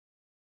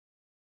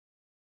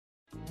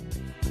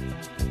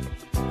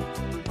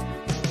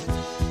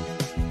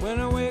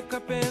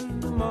up in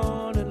the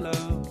morning,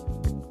 love,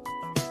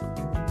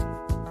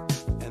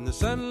 and the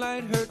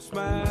sunlight hurts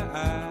my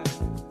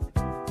eyes,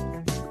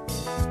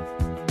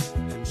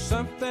 and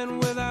something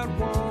without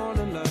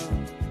warning, love,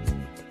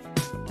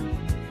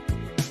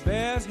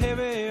 bears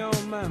heavy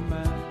on my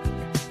mind.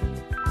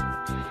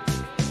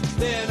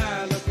 Then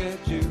I look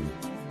at you,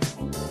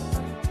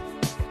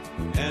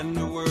 and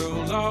the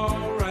world's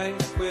alright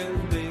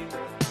with me.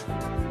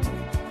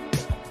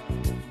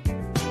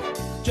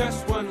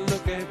 Just one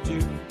look at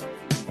you,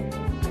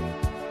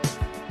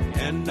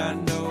 and I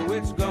know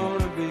it's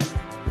gonna be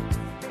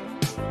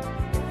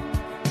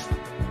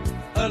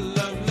a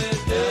lovely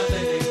day.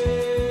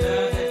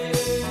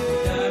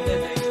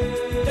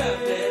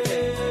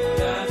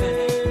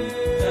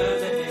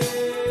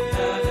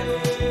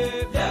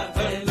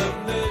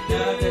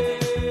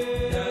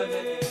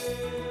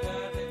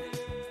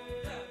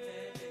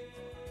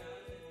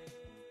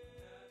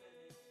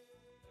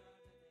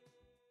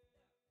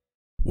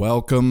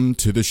 Welcome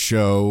to the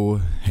show,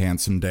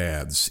 Handsome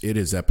Dads. It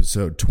is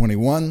episode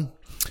 21.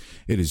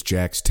 It is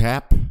Jack's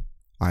Tap.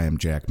 I am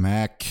Jack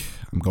Mack.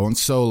 I'm going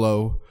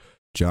solo.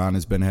 John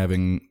has been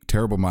having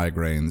terrible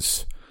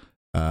migraines,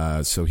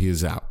 so he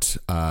is out.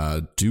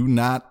 Do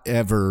not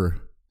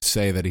ever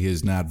say that he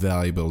is not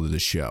valuable to the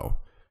show.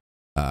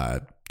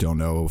 Don't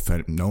know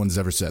if no one's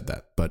ever said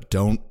that, but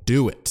don't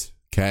do it,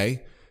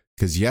 okay?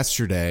 Because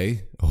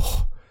yesterday,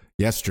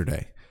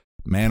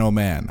 man, oh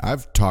man,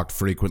 I've talked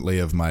frequently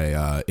of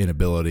my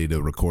inability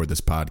to record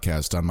this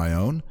podcast on my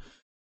own.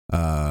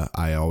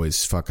 I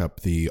always fuck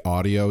up the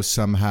audio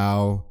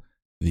somehow.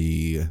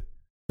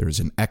 There's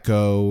an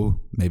echo.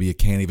 Maybe you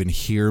can't even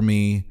hear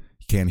me.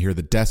 You can't hear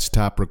the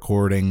desktop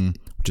recording,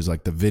 which is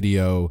like the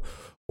video,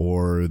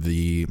 or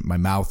my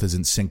mouth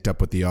isn't synced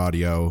up with the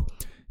audio.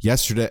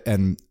 Yesterday,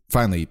 and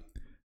finally,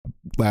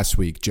 last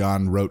week,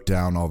 John wrote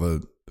down all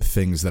the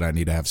things that I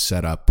need to have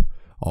set up,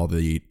 all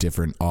the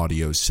different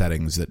audio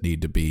settings that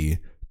need to be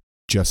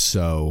just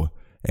so,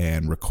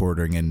 and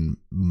recording and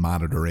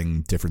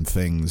monitoring different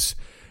things.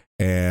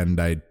 And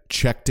I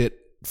checked it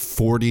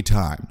 40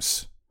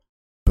 times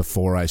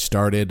before I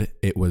started.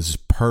 It was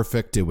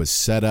perfect. It was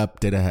set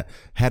up.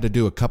 Had to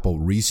do a couple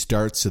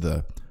restarts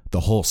of the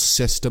whole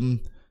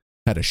system.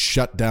 Had to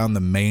shut down the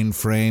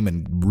mainframe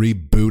and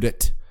reboot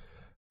it.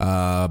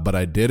 But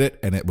I did it,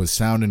 and it was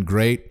sounding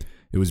great.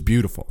 It was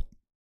beautiful.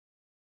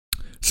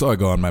 So I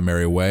go on my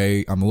merry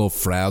way. I'm a little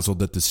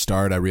frazzled at the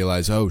start. I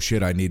realize, oh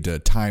shit, I need to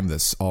time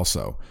this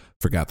also.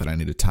 Forgot that I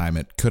need to time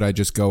it. Could I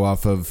just go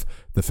off of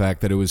the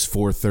fact that it was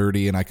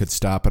 4:30 and I could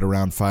stop at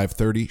around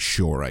 5:30?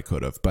 Sure, I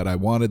could have, but I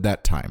wanted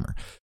that timer.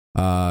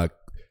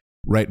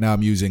 Right now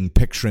I'm using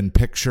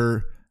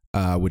Picture-in-Picture,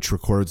 which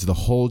records the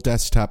whole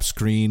desktop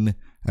screen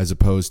as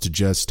opposed to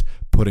just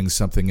putting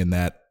something in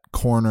that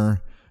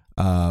corner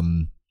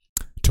to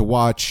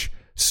watch.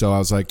 So I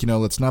was like,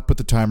 let's not put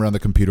the timer on the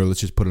computer.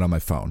 Let's just put it on my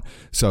phone.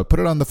 So I put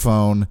it on the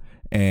phone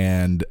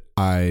and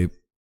I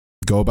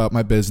go about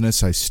my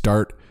business. I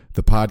start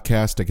the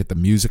podcast. I get the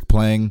music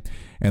playing.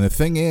 And the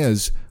thing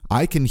is,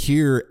 I can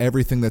hear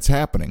everything that's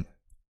happening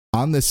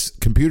on this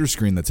computer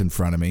screen that's in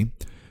front of me.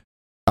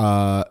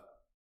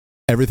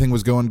 Everything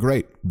was going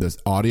great. The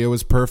audio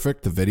was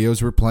perfect. The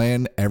videos were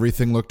playing.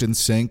 Everything looked in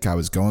sync. I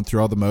was going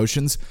through all the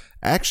motions.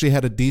 I actually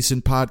had a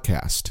decent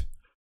podcast.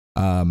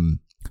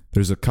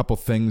 There's a couple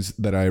things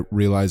that I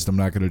realized I'm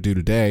not going to do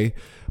today,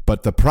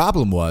 but the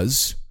problem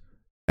was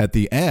at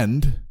the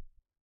end,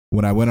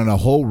 when I went on a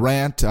whole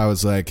rant, I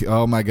was like,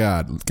 oh my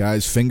God,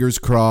 guys, fingers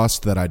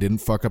crossed that I didn't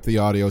fuck up the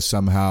audio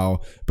somehow.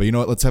 But you know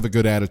what? Let's have a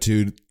good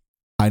attitude.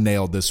 I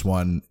nailed this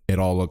one. It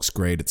all looks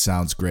great. It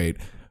sounds great.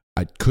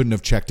 I couldn't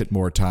have checked it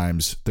more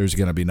times. There's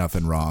going to be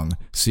nothing wrong.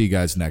 See you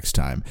guys next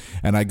time.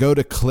 And I go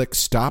to click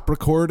stop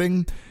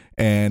recording,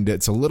 and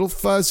it's a little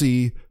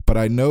fuzzy, but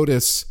I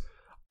notice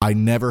I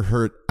never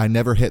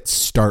hit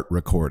start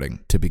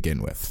recording to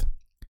begin with.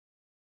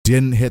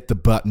 Didn't hit the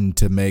button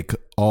to make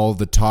all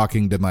the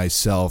talking to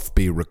myself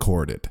be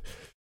recorded.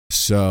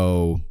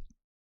 So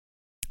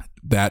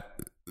that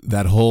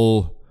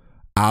whole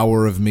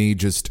hour of me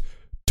just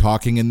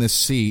talking in this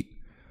seat,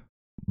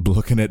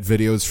 looking at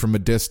videos from a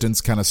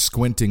distance, kind of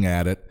squinting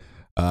at it,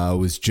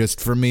 was just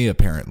for me,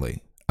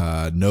 apparently.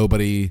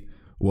 Nobody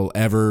will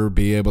ever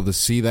be able to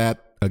see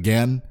that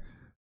again.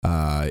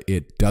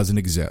 It doesn't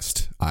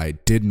exist. I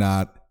did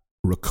not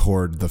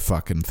record the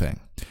fucking thing.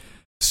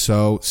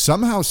 So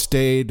somehow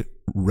stayed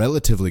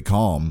relatively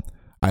calm.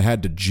 I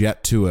had to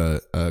jet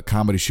to a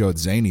comedy show at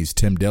Zany's,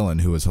 Tim Dillon,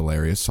 who was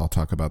hilarious. I'll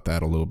talk about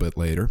that a little bit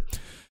later.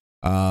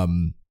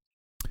 So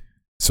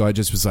I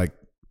just was like,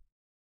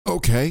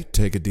 okay,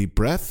 take a deep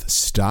breath,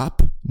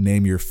 stop,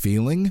 name your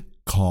feeling,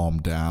 calm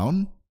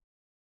down.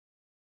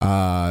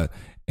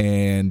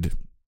 And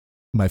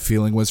my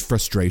feeling was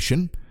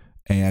frustration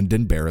and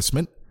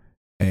embarrassment.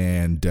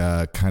 And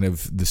kind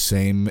of the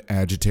same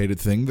agitated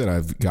thing that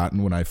I've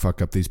gotten when I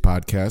fuck up these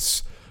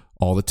podcasts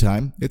all the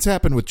time. It's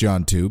happened with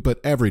John too, but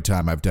every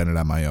time I've done it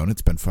on my own,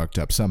 it's been fucked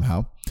up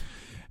somehow.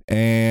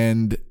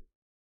 And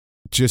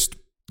just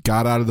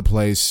got out of the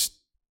place,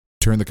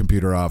 turned the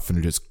computer off,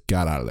 and just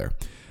got out of there.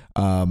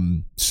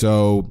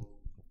 So,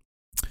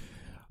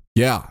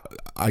 yeah,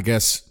 I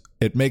guess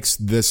it makes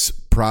this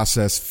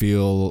process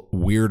feel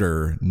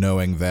weirder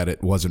knowing that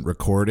it wasn't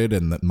recorded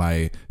and that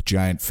my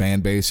giant fan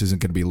base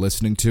isn't going to be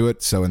listening to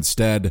it. So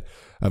instead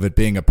of it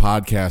being a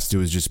podcast, it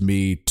was just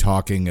me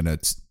talking in a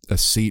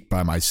seat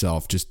by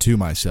myself, just to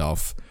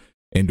myself,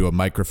 into a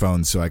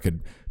microphone so I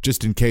could,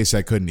 just in case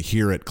I couldn't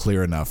hear it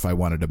clear enough, I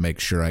wanted to make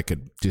sure I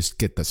could just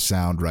get the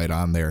sound right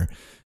on there,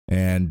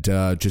 and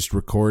just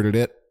recorded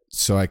it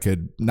so I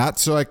could,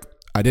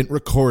 I didn't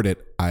record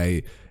it.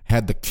 I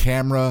had the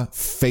camera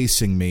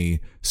facing me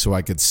so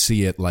I could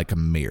see it like a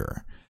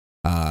mirror.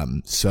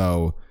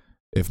 So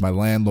if my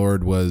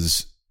landlord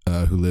was,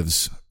 who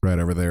lives right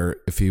over there,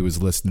 if he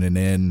was listening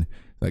in,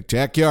 like,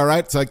 Jack, you all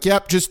right? It's like,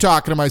 yep, just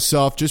talking to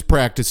myself, just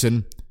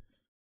practicing,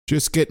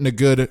 just getting a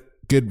good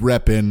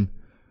rep in.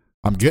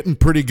 I'm getting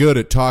pretty good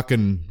at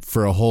talking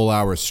for a whole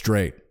hour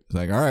straight. It's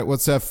like, all right,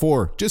 what's that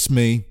for? Just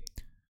me.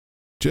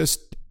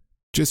 Just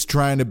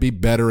trying to be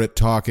better at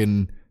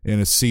talking in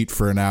a seat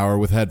for an hour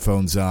with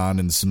headphones on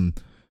and some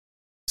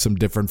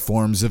different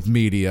forms of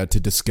media to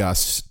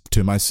discuss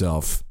to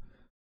myself.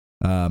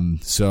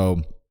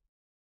 So,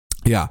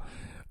 yeah,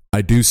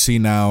 I do see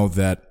now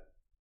that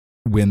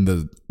when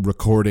the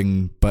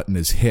recording button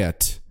is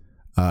hit,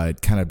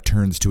 it kind of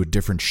turns to a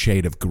different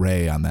shade of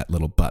gray on that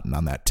little button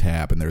on that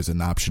tab, and there's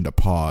an option to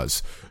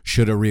pause.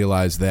 Should have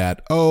realized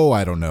that,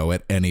 I don't know,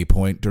 at any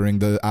point during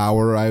the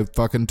hour I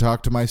fucking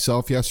talked to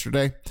myself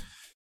yesterday.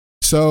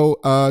 So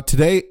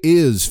today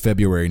is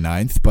February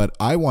 9th, but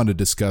I want to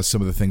discuss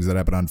some of the things that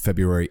happened on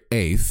February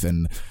 8th.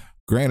 And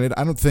granted,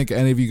 I don't think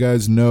any of you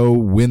guys know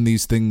when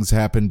these things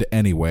happened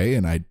anyway,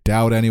 and I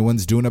doubt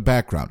anyone's doing a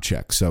background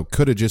check. So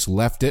could have just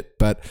left it,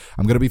 but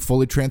I'm going to be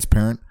fully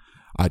transparent.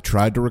 I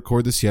tried to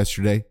record this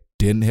yesterday,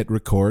 didn't hit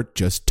record,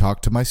 just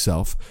talked to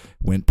myself.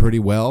 Went pretty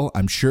well.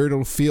 I'm sure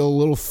it'll feel a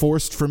little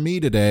forced for me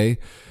today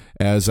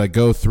as I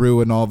go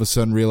through and all of a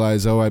sudden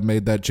realize, I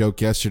made that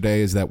joke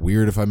yesterday. Is that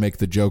weird if I make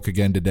the joke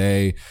again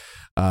today?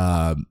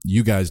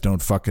 You guys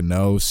don't fucking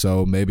know,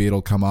 so maybe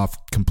it'll come off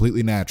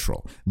completely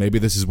natural. Maybe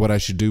this is what I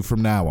should do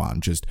from now on.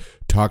 Just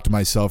talk to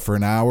myself for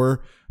an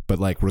hour, but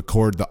like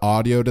record the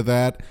audio to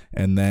that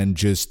and then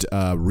just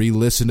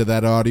re-listen to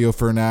that audio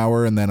for an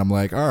hour. And then I'm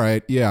like, all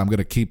right, yeah, I'm going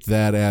to keep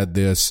that, add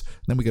this.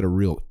 And then we get a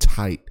real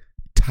tight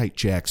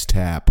Jack's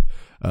tap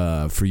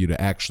for you to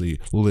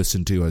actually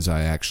listen to as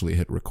I actually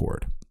hit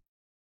record.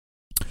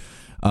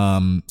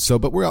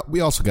 But we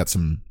also got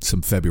some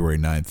February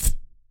 9th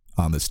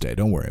on this day.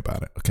 Don't worry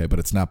about it, okay? But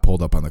it's not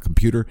pulled up on the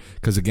computer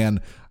because, again,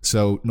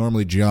 so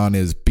normally John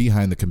is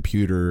behind the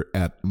computer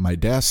at my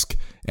desk,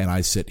 and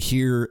I sit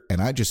here,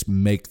 and I just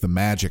make the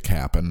magic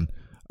happen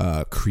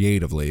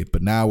creatively.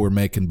 But now we're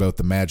making both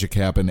the magic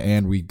happen,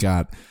 and we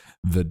got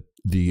the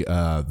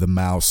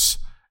mouse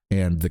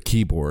and the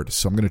keyboard.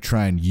 So I'm going to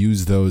try and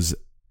use those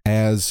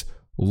as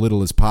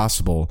little as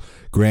possible.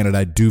 Granted,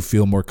 I do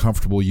feel more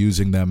comfortable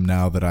using them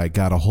now that I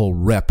got a whole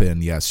rep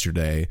in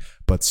yesterday,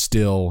 but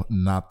still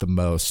not the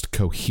most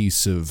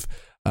cohesive,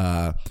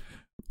 you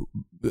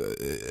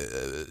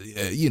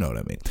know what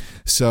I mean.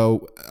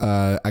 So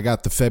I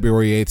got the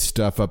February 8th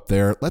stuff up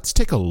there. Let's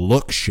take a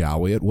look,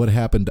 shall we, at what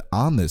happened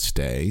on this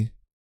day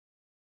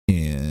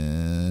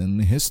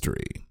in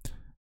history.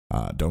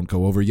 Don't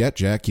go over yet,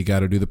 Jack. You got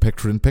to do the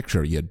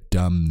picture-in-picture, you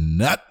dumb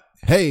nut.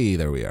 Hey,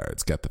 there we are.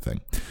 It's got the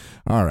thing.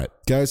 All right,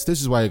 guys, this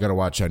is why you got to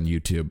watch on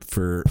YouTube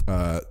for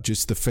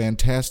just the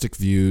fantastic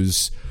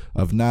views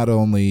of not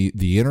only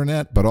the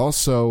internet, but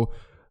also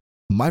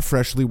my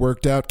freshly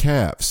worked out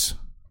calves.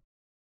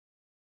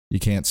 You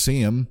can't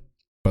see them,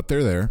 but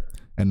they're there,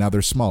 and now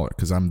they're smaller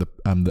because I'm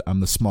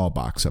the small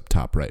box up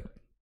top right.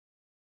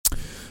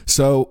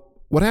 So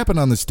what happened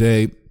on this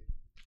day,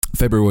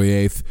 February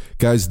 8th,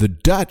 guys, the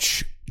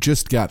Dutch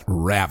just got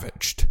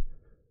ravaged,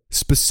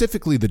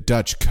 specifically the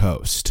Dutch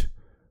coast.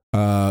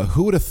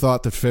 Who would have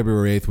thought that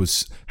February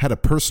 8th had a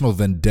personal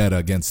vendetta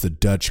against the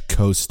Dutch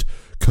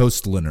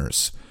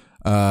coastliners?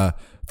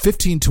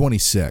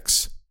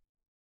 1526.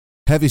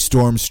 Heavy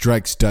storm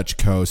strikes Dutch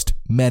coast.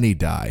 Many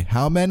die.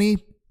 How many?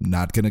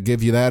 Not going to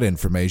give you that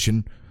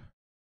information.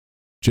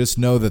 Just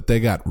know that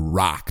they got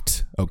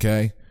rocked,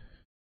 okay?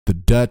 The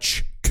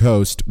Dutch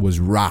coast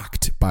was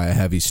rocked by a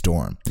heavy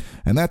storm.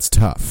 And that's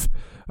tough.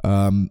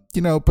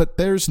 But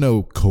there's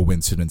no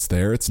coincidence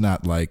there. It's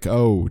not like,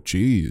 oh,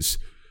 geez,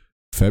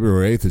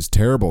 February 8th is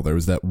terrible. There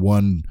was that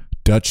one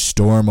Dutch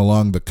storm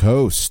along the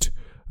coast.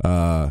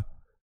 No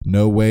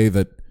way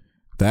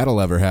that'll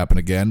ever happen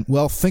again.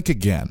 Well, think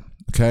again,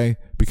 okay?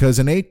 Because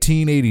in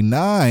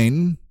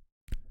 1889,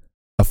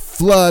 a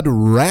flood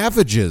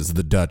ravages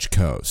the Dutch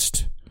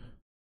coast.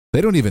 They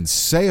don't even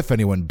say if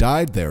anyone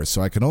died there,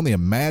 so I can only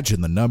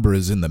imagine the number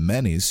is in the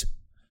many's.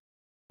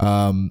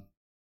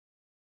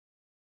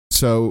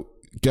 So,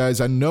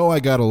 guys, I know I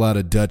got a lot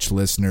of Dutch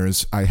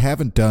listeners. I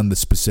haven't done the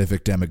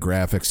specific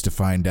demographics to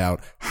find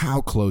out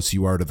how close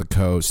you are to the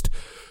coast,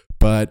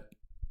 but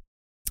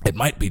it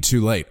might be too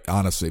late,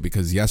 honestly,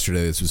 because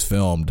yesterday this was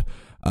filmed.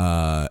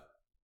 A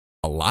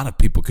lot of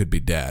people could be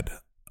dead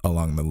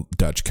along the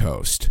Dutch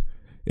coast.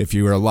 If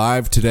you are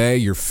alive today,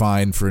 you're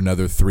fine for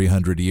another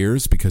 300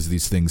 years because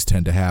these things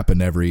tend to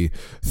happen every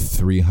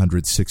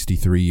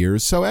 363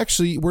 years. So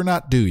actually, we're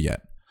not due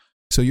yet.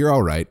 So you're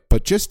all right.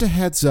 But just a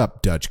heads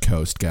up, Dutch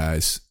Coast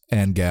guys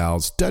and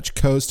gals, Dutch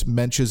Coast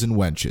menches and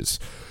wenches.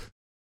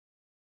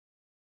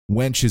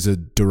 Wench is a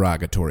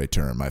derogatory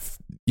term.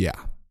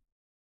 Yeah.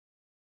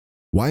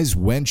 Why is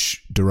wench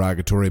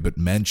derogatory, but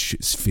mensch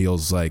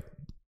feels like,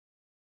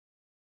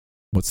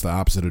 what's the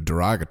opposite of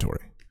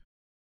derogatory?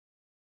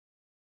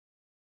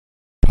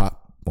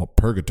 Well,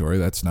 purgatory,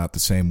 that's not the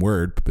same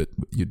word, but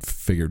you'd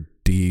figure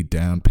D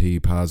down,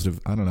 P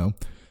positive. I don't know.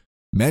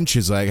 Mensch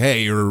is like,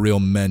 hey, you're a real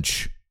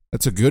mensch.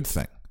 That's a good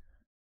thing.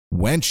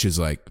 Wench is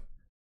like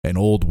an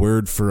old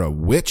word for a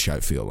witch, I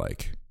feel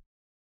like.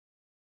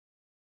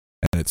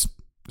 And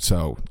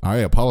so I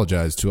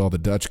apologize to all the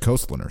Dutch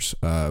coastliners.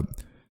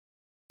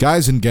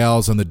 Guys and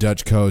gals on the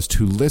Dutch coast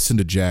who listen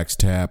to Jack's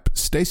Tap,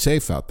 stay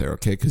safe out there,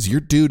 okay? Because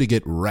you're due to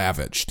get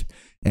ravaged,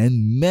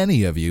 and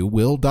many of you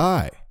will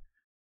die.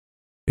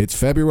 It's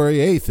February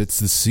 8th. It's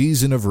the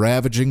season of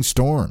ravaging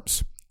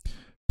storms.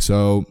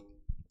 So,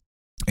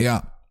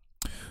 yeah.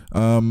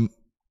 Those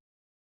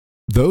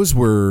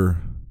were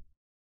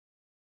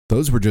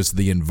just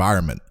the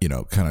environment,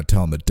 kind of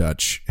telling the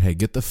Dutch, hey,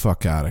 get the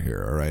fuck out of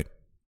here, all right?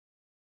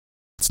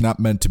 It's not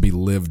meant to be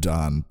lived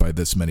on by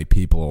this many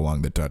people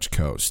along the Dutch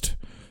coast.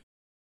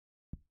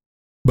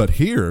 But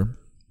here,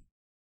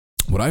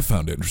 what I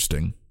found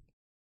interesting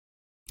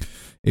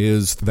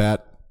is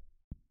that,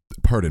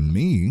 pardon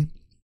me,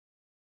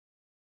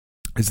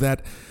 is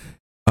that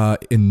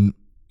in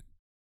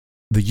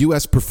the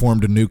U.S.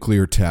 performed a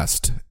nuclear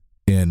test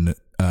in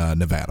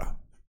Nevada.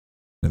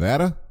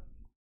 Nevada.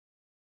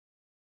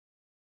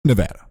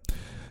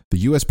 The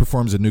U.S.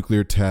 performs a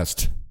nuclear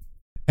test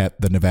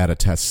at the Nevada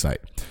test site.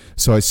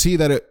 So I see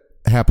that it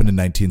happened in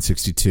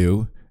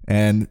 1962,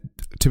 and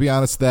to be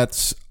honest,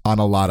 that's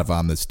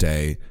on this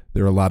day.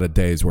 There are a lot of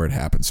days where it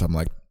happens, so I'm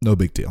like, no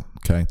big deal,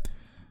 okay?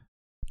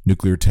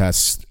 Nuclear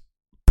tests,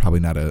 probably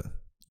not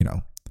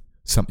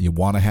something you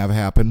want to have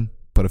happen,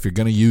 but if you're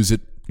going to use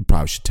it, you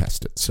probably should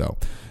test it. So,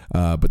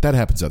 but that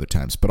happens other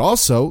times. But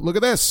also, look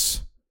at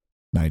this.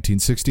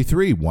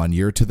 1963, 1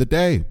 year to the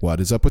day.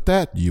 What is up with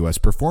that? U.S.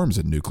 performs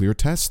a nuclear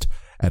test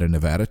at a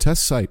Nevada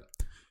test site.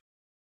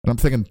 And I'm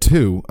thinking,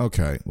 too,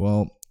 okay,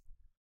 well,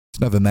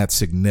 it's nothing that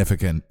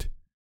significant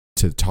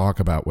to talk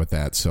about with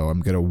that. So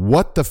I'm going to,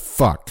 what the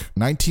fuck?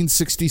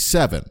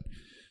 1967,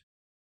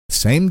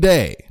 same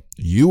day,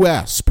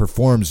 U.S.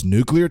 performs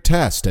nuclear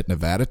test at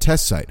Nevada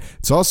test site.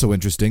 It's also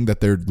interesting that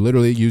they're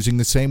literally using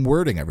the same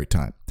wording every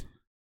time.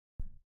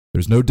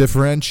 There's no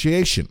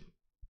differentiation.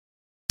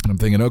 And I'm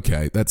thinking,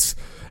 okay,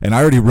 and I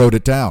already wrote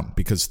it down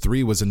because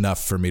 3 was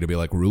enough for me to be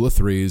like, rule of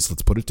threes,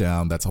 let's put it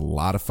down. That's a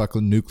lot of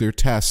fucking nuclear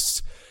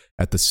tests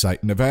at the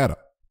site in Nevada,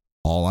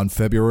 all on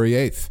February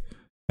 8th.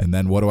 And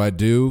then what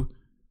do?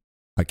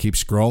 I keep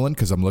scrolling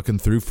because I'm looking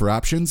through for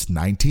options.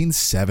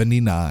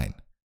 1979.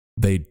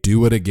 They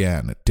do it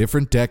again.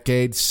 Different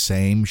decade,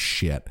 same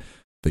shit.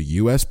 The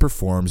U.S.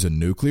 performs a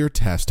nuclear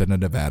test at a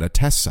Nevada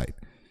test site.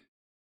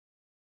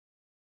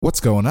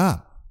 What's going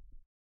on?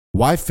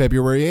 Why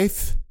February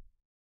 8th?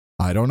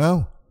 I don't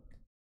know.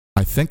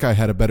 I think I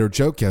had a better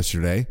joke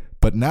yesterday,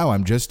 but now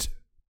I'm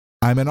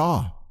in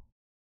awe.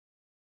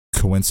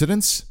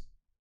 Coincidence?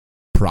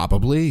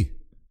 Probably.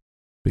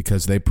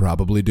 Because they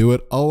probably do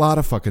it a lot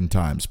of fucking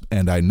times.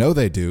 And I know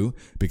they do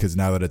because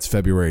now that it's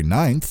February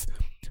 9th,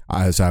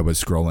 as I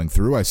was scrolling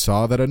through, I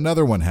saw that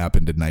another one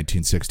happened in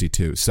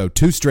 1962. So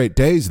 2 straight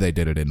days they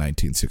did it in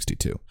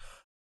 1962.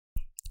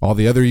 All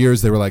the other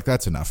years they were like,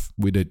 that's enough.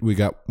 We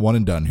got one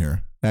and done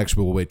here.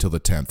 Actually, we'll wait till the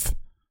 10th.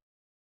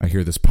 I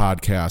hear this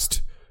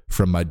podcast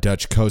from my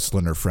Dutch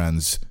coastlander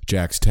friends.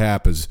 Jack's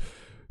Tap is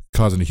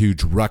causing a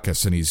huge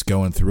ruckus, and he's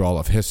going through all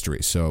of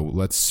history. So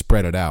let's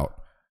spread it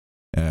out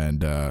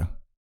and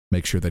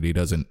make sure that he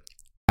doesn't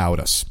out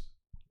us.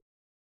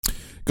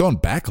 Going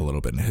back a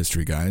little bit in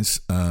history,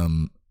 guys.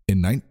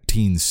 In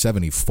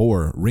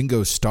 1974,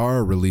 Ringo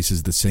Starr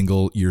releases the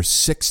single You're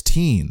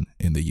 16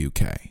 in the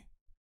UK.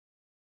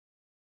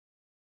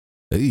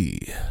 Hey.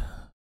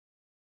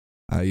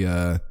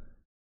 I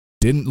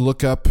didn't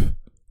look up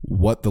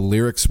what the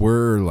lyrics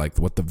were, like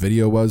what the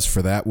video was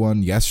for that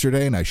one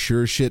yesterday, and I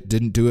sure shit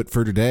didn't do it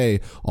for today.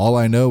 All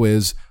I know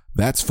is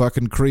that's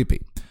fucking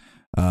creepy.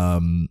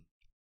 Can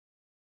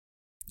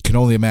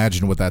only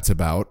imagine what that's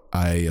about.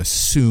 I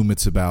assume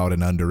it's about an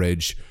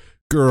underage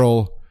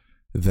girl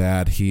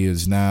that he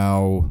is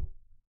now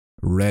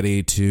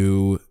ready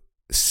to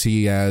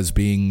see as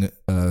being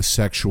a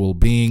sexual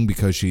being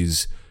because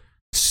she's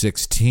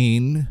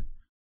 16,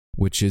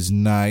 which is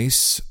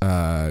nice.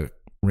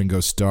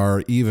 Ringo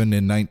Starr, even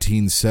in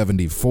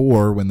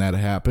 1974, when that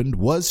happened,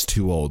 was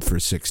too old for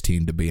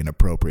 16 to be an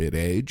appropriate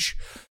age.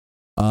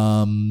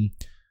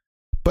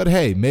 But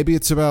hey, maybe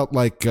it's about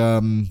like,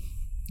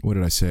 what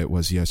did I say it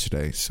was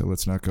yesterday? So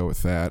let's not go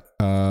with that.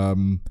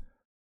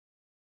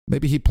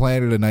 Maybe he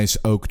planted a nice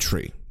oak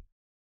tree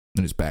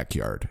in his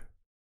backyard.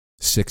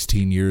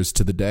 16 years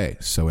to the day.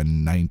 So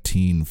in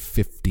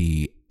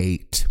 1958,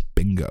 1958.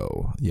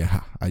 Bingo.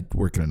 Yeah, I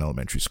work in an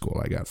elementary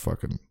school. I got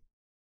fucking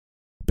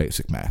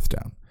basic math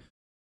down.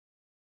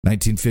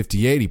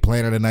 1958, he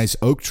planted a nice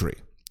oak tree.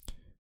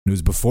 It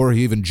was before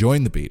he even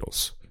joined the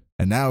Beatles.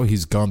 And now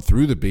he's gone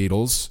through the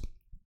Beatles.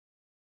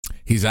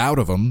 He's out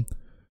of them.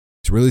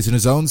 He's releasing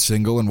his own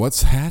single, and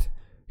what's that?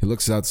 He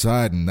looks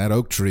outside, and that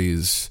oak tree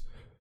it's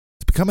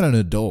becoming an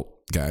adult,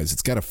 guys.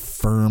 It's got a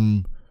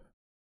firm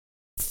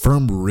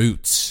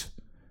roots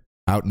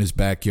out in his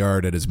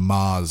backyard at his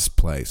ma's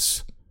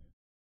place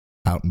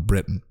out in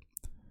Britain.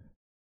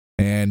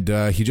 And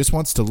he just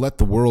wants to let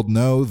the world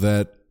know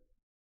that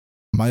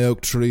my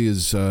oak tree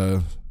is,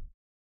 I'm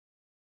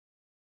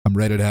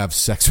ready to have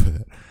sex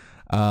with it.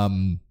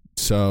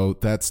 So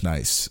that's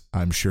nice.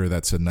 I'm sure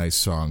that's a nice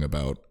song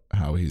about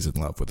how he's in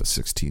love with a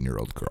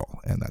 16-year-old girl,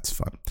 and that's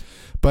fun.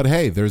 But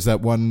hey, there's that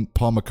one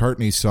Paul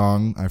McCartney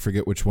song, I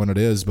forget which one it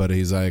is, but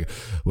he's like,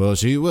 well,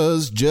 she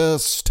was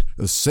just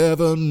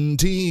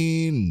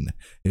 17,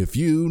 if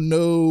you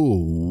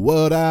know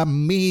what I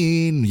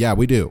mean. Yeah,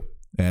 we do,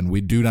 and we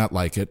do not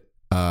like it,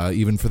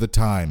 even for the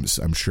times.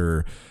 I'm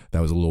sure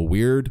that was a little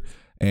weird,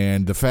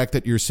 and the fact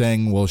that you're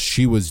saying, well,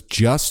 she was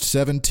just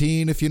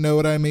 17, if you know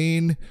what I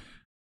mean,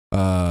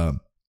 not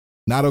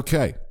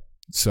okay.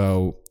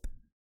 So,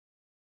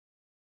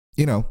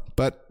 you know,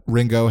 but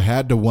Ringo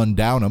had to one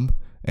down him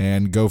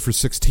and go for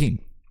 16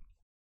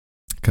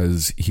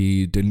 because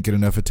he didn't get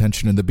enough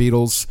attention in the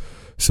Beatles.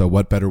 So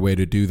what better way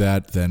to do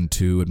that than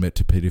to admit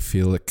to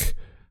pedophilic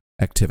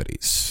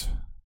activities?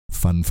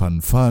 Fun, fun,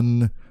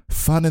 fun.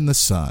 Fun in the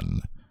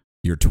sun.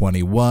 You're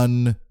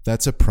 21.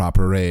 That's a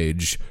proper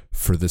age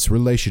for this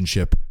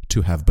relationship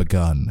to have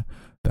begun.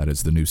 That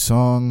is the new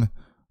song.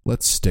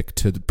 Let's stick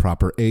to the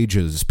proper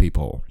ages,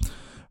 people.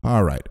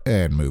 All right,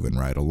 and moving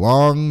right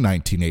along,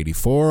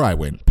 1984, I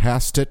went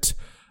past it.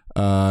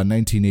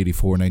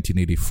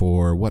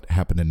 1984, what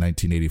happened in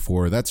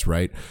 1984? That's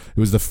right, it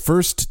was the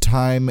first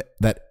time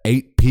that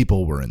 8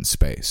 people were in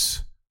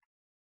space.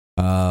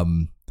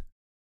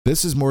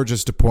 This is more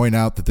just to point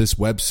out that this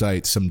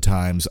website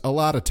sometimes, a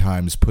lot of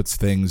times, puts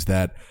things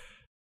that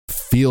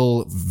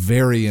feel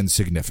very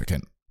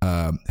insignificant,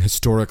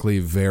 historically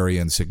very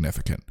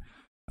insignificant.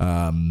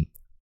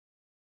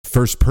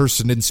 First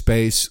person in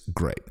space,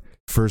 great.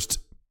 First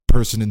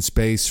person in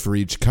space for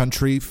each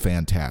country,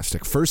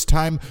 fantastic. First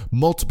time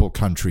multiple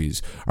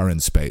countries are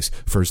in space.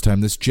 First time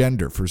this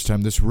gender, first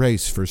time this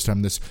race, first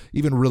time this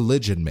even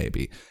religion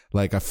maybe.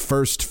 Like a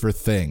first for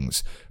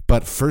things.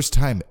 But first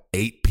time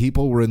 8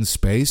 people were in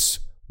space,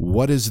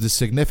 what is the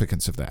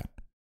significance of that?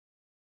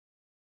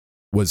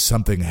 Was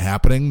something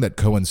happening that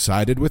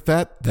coincided with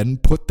that? Then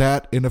put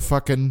that in a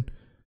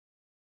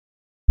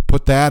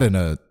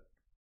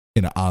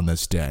on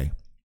this day.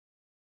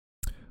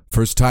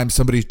 First time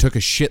somebody took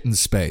a shit in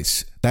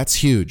space.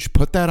 That's huge.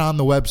 Put that on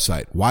the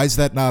website. Why is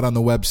that not on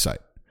the website?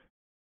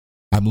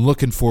 I'm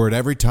looking for it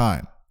every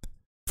time.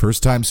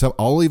 First time,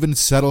 I'll even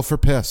settle for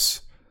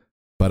piss.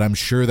 But I'm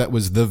sure that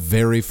was the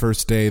very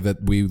first day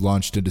that we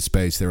launched into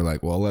space. They were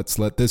like, well, let's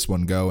let this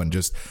one go and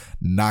just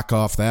knock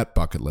off that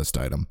bucket list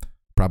item.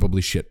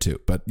 Probably shit too.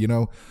 But, you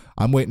know,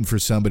 I'm waiting for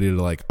somebody to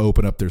like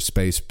open up their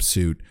space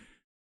suit,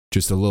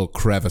 just a little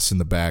crevice in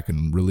the back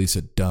and release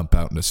a dump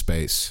out into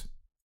space.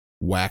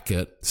 Whack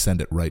it, send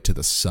it right to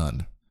the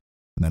sun,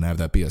 and then have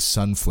that be a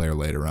sun flare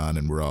later on,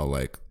 and we're all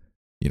like,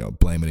 you know,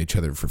 blaming each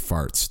other for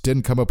farts.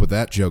 Didn't come up with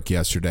that joke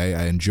yesterday.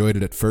 I enjoyed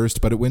it at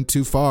first, but it went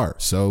too far,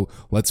 so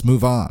let's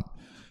move on.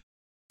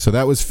 So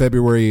that was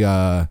February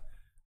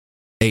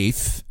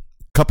 8th.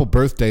 Couple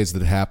birthdays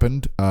that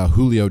happened.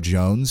 Julio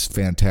Jones,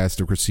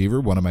 fantastic receiver,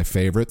 one of my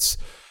favorites.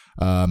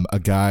 A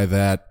guy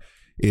that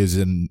is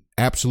an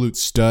absolute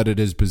stud at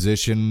his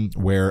position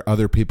where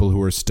other people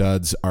who are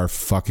studs are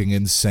fucking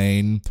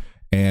insane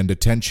and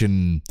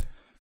attention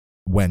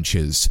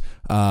wenches.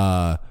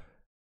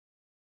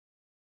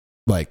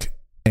 Like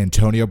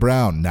Antonio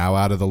Brown, now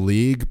out of the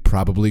league,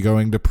 probably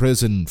going to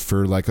prison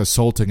for like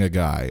assaulting a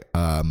guy.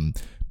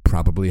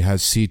 Probably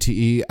has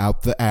CTE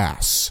out the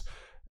ass.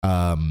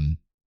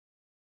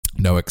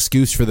 No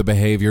excuse for the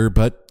behavior,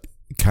 but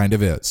kind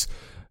of is.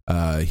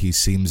 He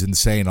seems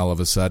insane all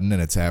of a sudden,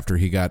 and it's after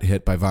he got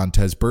hit by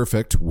Vontaze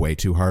Burfict way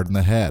too hard in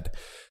the head.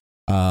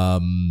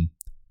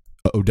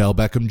 Odell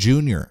Beckham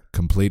Jr.,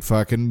 complete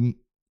fucking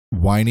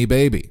whiny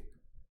baby.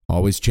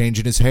 Always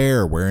changing his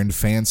hair, wearing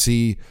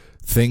fancy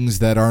things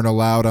that aren't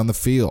allowed on the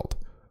field.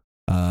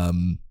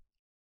 You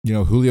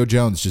know, Julio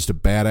Jones, just a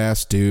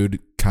badass dude,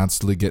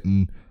 constantly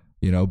getting,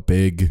 you know,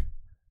 big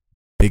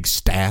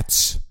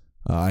stats.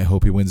 I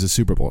hope he wins a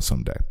Super Bowl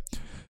someday.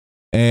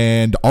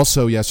 And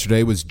also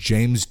yesterday was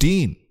James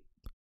Dean,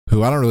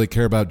 who I don't really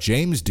care about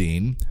James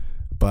Dean,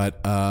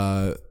 but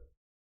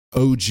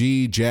OG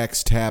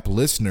Jack's Tap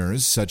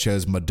listeners, such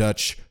as my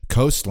Dutch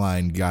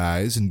coastline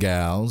guys and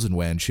gals and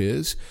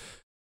wenches,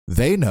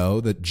 they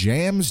know that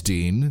James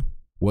Dean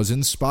was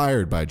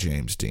inspired by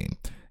James Dean.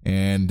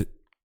 And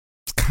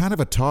it's kind of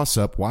a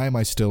toss-up. Why am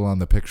I still on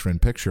the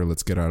picture-in-picture?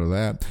 Let's get out of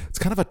that. It's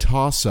kind of a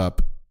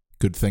toss-up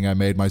Good thing I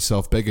made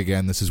myself big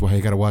again. This is why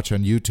you got to watch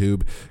on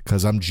YouTube,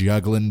 because I'm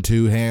juggling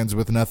two hands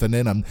with nothing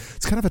in them.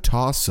 It's kind of a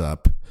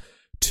toss-up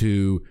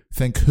to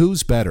think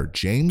who's better,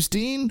 James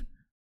Dean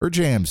or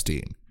Jams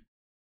Dean.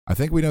 I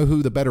think we know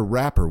who the better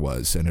rapper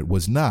was, and it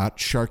was not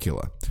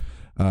Sharkula.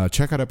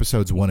 Check out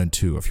episodes 1 and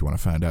 2 if you want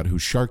to find out who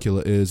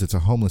Sharkula is. It's a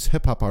homeless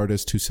hip-hop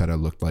artist who said I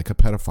looked like a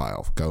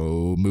pedophile.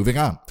 Go moving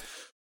on.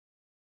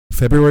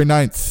 February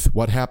 9th.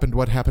 What happened?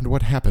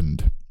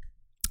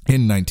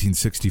 In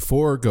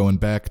 1964, going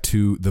back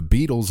to the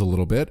Beatles a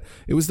little bit,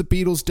 it was the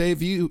Beatles'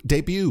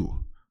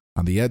 debut.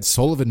 On the Ed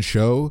Sullivan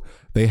Show,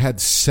 they had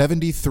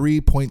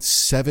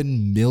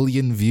 73.7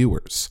 million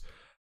viewers.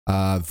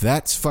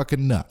 That's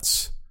fucking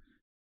nuts.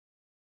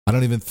 I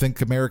don't even think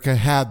America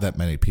had that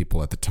many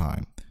people at the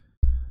time.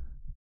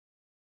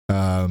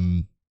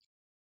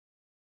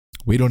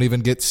 We don't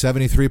even get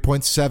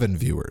 73.7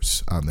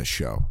 viewers on this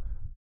show.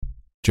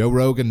 Joe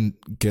Rogan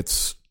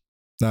gets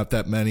not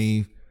that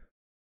many.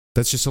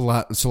 That's just a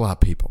lot. It's a lot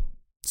of people.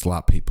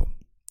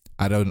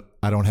 I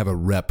don't have a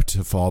rep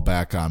to fall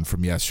back on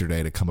from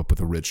yesterday to come up with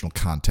original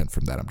content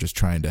from that. I'm just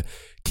trying to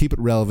keep it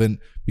relevant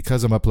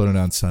because I'm uploading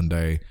on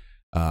Sunday.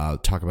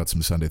 Talk about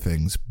some Sunday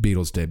things.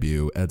 Beatles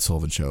debut, Ed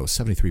Sullivan Show,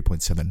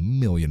 73.7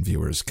 million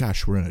viewers.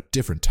 Gosh, we're in a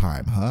different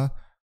time, huh?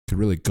 Could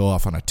really go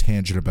off on a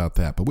tangent about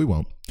that, but we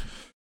won't.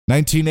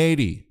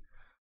 1980,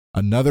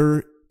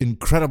 another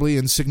incredibly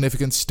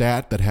insignificant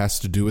stat that has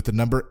to do with the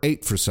number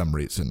 8 for some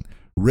reason.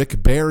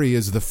 Rick Barry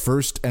is the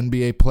first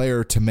NBA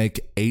player to make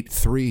 8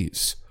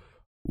 threes.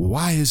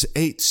 Why is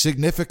 8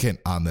 significant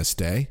on this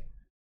day?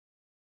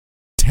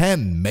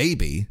 10,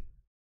 maybe.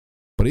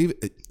 But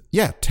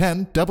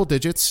 10, double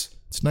digits.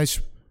 It's a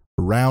nice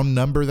round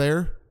number there.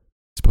 I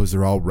suppose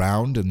they're all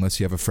round unless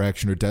you have a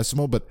fraction or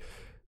decimal, but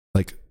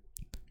like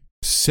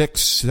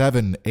 6,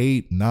 7,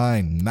 8,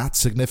 9, not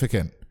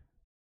significant.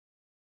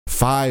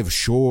 5,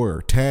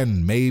 sure.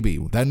 10, maybe.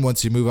 Then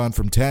once you move on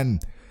from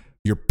 10,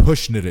 you're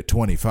pushing it at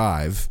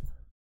 25.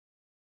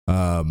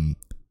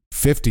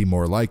 50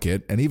 more like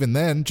it. And even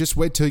then, just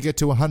wait till you get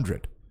to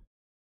 100.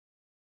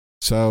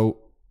 So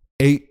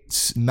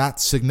 8's not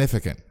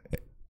significant.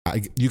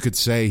 You could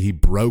say he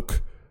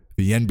broke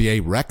the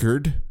NBA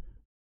record.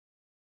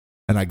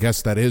 And I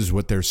guess that is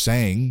what they're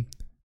saying.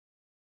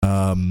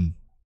 But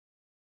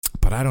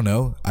I don't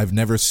know. I've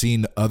never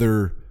seen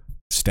other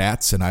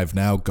stats, and I've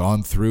now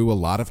gone through a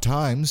lot of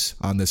times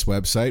on this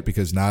website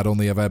because not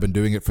only have I been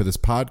doing it for this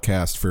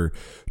podcast for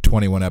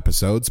 21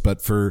 episodes,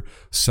 but for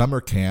summer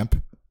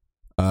camp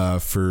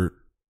for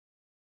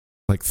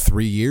like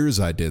 3 years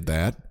I did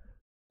that,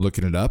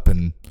 looking it up,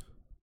 and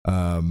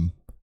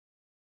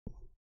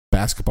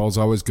basketball's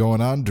always going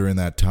on during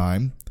that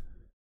time.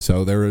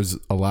 So there is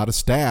a lot of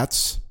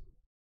stats.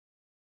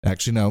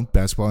 Actually, no,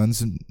 basketball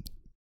ends in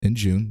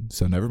June,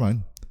 so never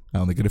mind. I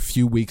only get a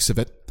few weeks of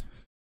it.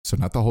 So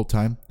not the whole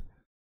time.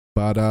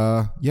 But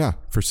yeah,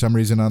 for some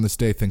reason on this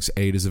day thinks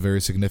 8 is a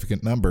very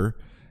significant number,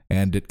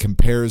 and it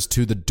compares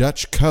to the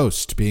Dutch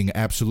coast being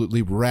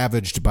absolutely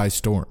ravaged by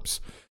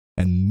storms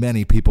and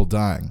many people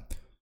dying.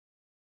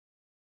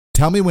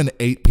 Tell me when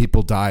 8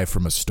 people die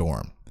from a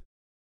storm.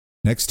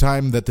 Next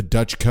time that the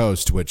Dutch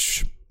coast,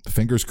 which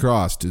fingers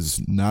crossed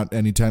is not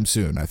anytime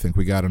soon. I think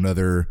we got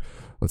another,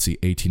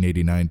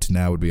 1889 to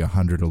now would be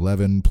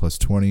 111 plus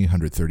 20,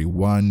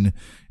 131.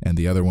 And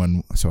the other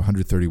one, so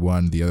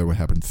 131, the other one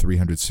happened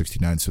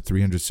 369. So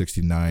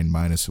 369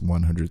 minus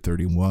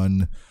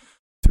 131.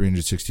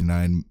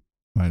 369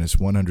 minus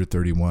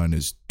 131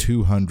 is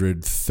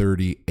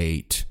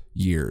 238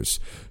 years.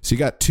 So you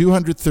got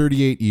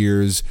 238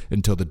 years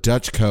until the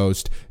Dutch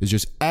coast is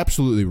just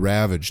absolutely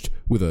ravaged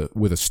with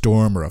a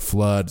storm or a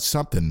flood,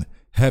 something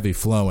heavy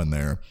flowing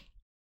there.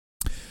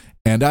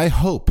 And I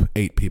hope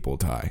 8 people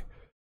die.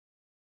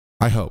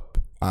 I hope.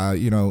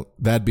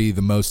 That'd be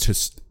the most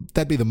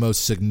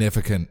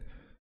significant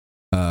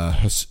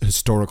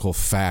historical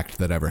fact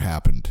that ever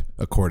happened,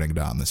 according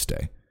to On This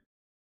Day.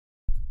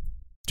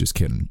 Just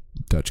kidding,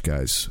 Dutch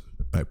guys.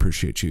 I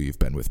appreciate you. You've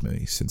been with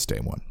me since day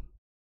one.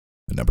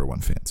 The number one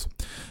fans.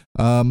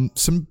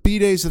 Some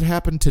B-days that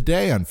happened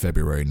today on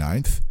February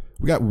 9th.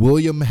 We got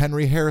William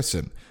Henry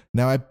Harrison.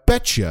 Now, I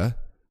bet you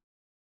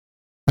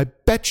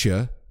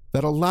that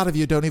a lot of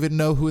you don't even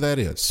know who that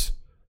is.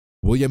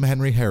 William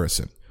Henry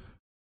Harrison.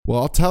 Well,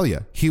 I'll tell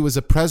you, he was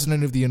a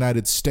president of the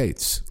United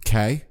States,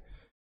 okay?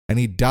 And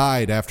he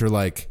died after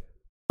like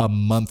a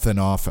month in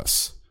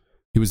office.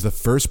 He was the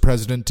first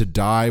president to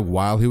die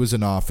while he was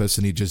in office,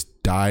 and he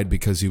just died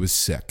because he was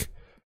sick.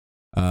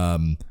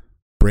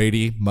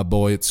 Brady, my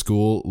boy at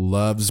school,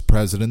 loves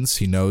presidents.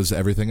 He knows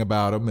everything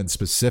about them and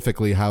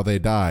specifically how they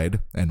died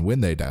and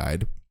when they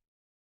died.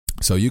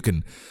 So you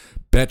can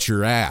bet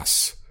your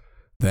ass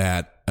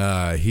that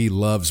he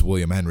loves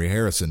William Henry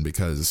Harrison,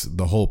 because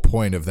the whole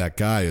point of that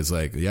guy is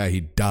like, yeah,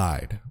 he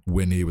died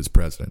when he was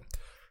president.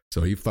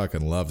 So he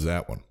fucking loves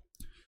that one.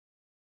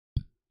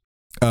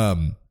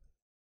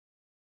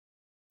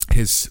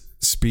 His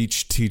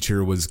speech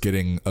teacher was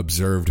getting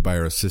observed by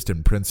her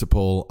assistant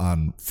principal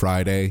on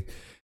Friday,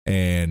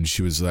 and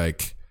she was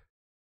like,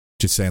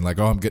 just saying like,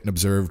 oh, I'm getting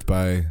observed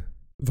by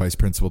vice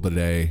principal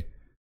today.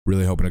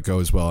 Really hoping it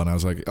goes well. And I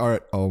was like, all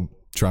right, I'll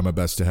try my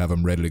best to have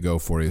him ready to go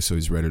for you. So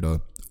he's ready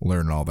to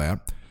learn all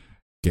that.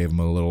 Gave him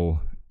a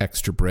little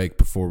extra break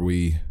before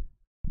we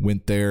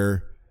went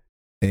there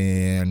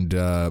and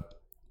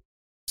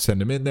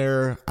send him in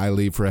there. I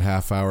leave for a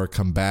half hour,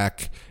 come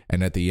back.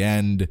 And at the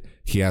end,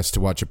 he has to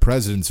watch a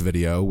president's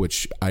video,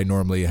 which I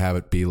normally have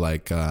it be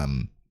like a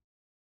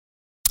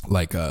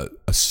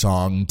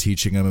song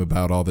teaching him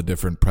about all the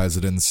different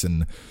presidents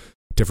and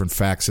different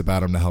facts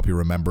about him to help you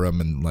remember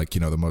him and like,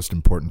 the most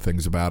important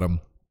things about him.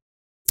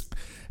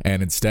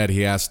 And instead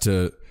he has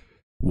to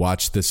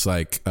watch this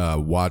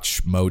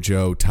Watch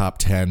Mojo top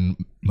 10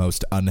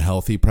 most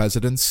unhealthy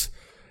presidents.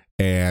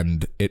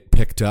 And it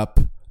picked up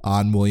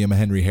on William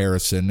Henry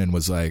Harrison and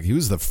was like, he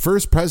was the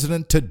first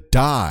president to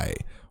die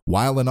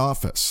while in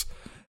office.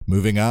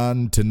 Moving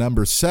on to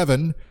number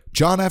 7,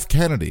 John F.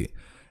 Kennedy.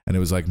 And it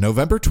was like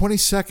November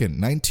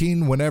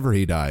 22nd, whenever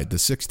he died, the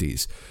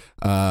 60s.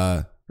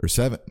 Or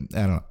 7,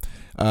 I don't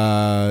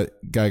know.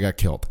 Guy got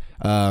killed.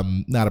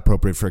 Not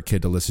appropriate for a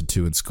kid to listen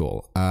to in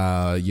school.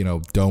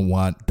 Don't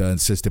want the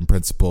assistant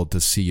principal to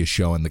see you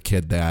showing the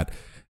kid that.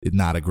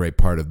 Not a great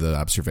part of the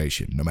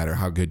observation. No matter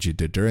how good you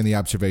did during the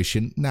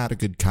observation, not a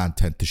good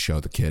content to show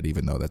the kid,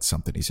 even though that's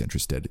something he's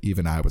interested.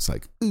 Even I was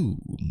like, ooh,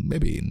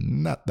 maybe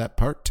not that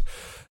part.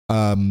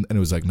 And it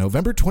was like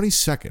November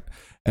 22nd.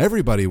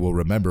 Everybody will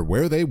remember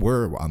where they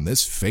were on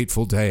this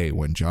fateful day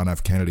when John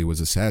F. Kennedy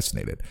was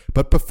assassinated.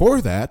 But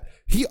before that,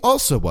 he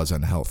also was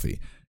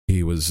unhealthy.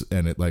 He was,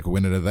 and it like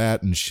went into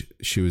that, and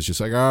she was just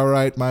like, all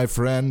right, my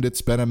friend,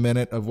 it's been a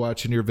minute of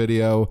watching your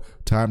video.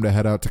 Time to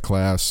head out to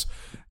class.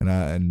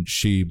 And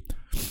she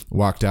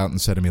walked out and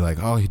said to me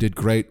like, oh, he did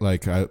great.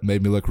 Like,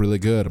 made me look really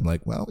good. I'm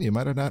like, well, you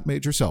might have not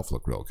made yourself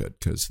look real good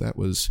because that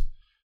was,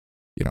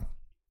 a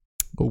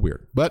little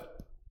weird.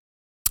 But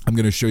I'm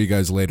going to show you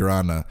guys later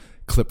on a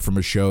clip from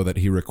a show that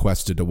he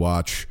requested to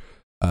watch,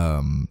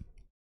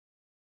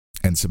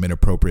 and some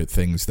inappropriate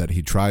things that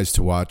he tries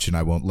to watch, and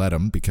I won't let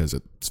him because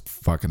it's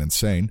fucking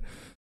insane.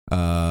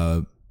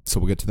 So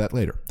we'll get to that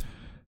later.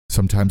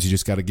 Sometimes you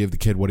just got to give the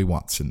kid what he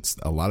wants, and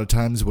a lot of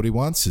times what he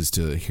wants is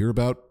to hear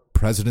about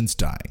presidents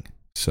dying.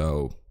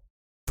 So,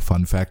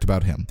 fun fact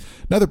about him.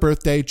 Another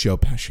birthday, Joe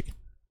Pesci.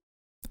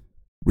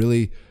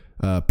 Really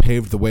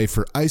paved the way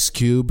for Ice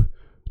Cube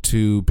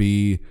to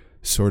be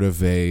sort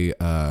of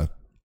a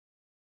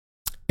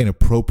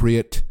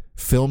inappropriate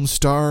film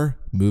star,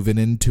 moving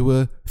into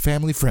a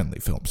family-friendly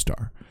film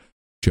star.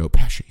 Joe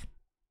Pesci.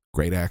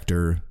 Great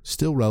actor,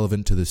 still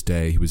relevant to this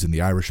day. He was in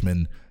The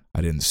Irishman.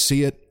 I didn't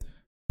see it,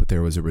 but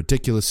there was a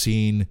ridiculous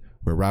scene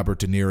where Robert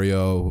De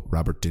Niro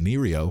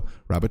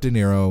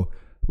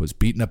was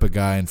beating up a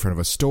guy in front of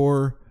a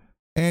store,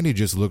 and he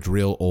just looked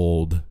real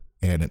old,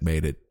 and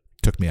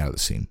took me out of the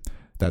scene.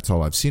 That's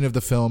all I've seen of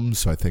the film,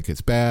 so I think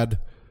it's bad.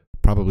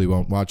 Probably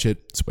won't watch it.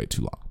 It's way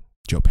too long.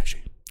 Joe Pesci.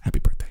 Happy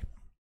birthday.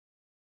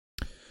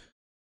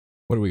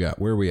 What do we got?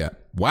 Where are we at?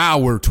 Wow,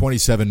 we're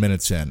 27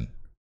 minutes in.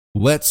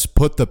 Let's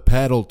put the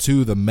pedal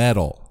to the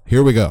metal.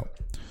 Here we go.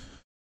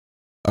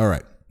 All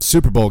right.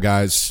 Super Bowl,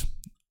 guys.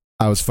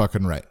 I was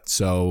fucking right.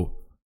 So,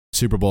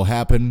 Super Bowl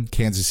happened.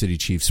 Kansas City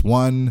Chiefs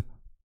won.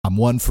 I'm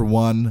 1 for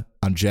 1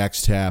 on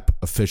Jack's Tap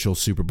official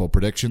Super Bowl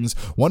predictions.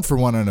 1 for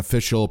 1 on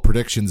official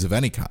predictions of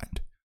any kind.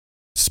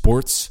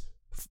 Sports,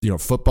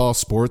 football,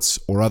 sports,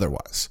 or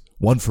otherwise.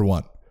 1 for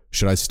 1.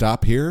 Should I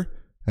stop here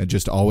and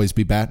just always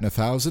be batting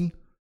 1,000?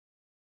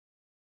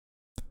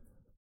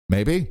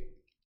 Maybe.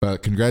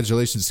 But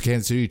congratulations to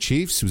Kansas City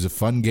Chiefs. It was a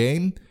fun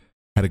game.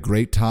 Had a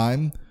great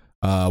time.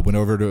 Went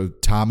over to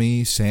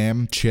Tommy,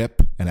 Sam,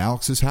 Chip, and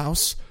Alex's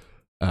house.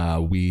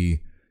 We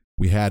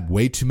had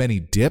way too many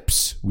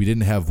dips. We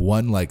didn't have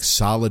one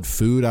solid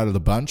food out of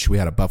the bunch. We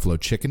had a buffalo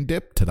chicken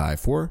dip to die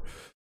for.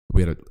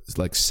 We had a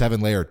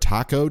 7-layer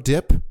taco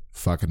dip.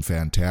 Fucking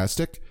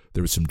fantastic.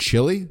 There was some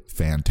chili.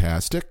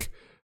 Fantastic.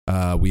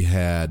 We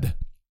had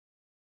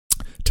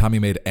Tommy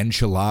made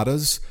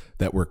enchiladas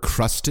that were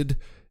crusted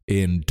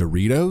in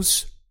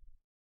Doritos.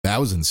 That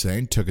was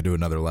insane. Took it to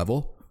another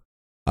level.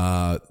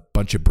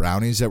 Bunch of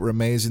brownies that were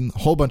amazing. A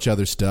whole bunch of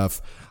other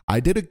stuff. I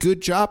did a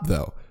good job,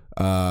 though.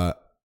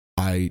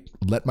 I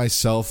let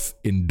myself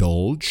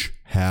indulge,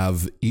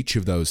 have each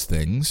of those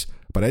things,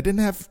 but I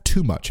didn't have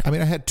too much. I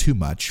mean, I had too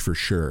much for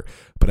sure,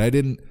 but I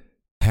didn't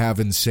have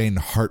insane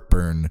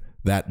heartburn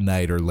that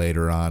night or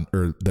later on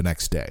or the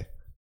next day.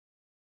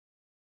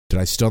 Did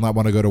I still not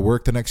want to go to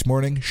work the next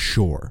morning?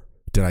 Sure.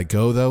 Did I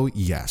go, though?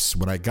 Yes.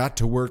 When I got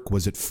to work,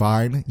 was it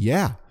fine?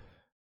 Yeah.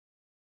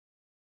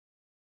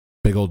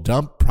 Big old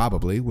dump?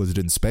 Probably. Was it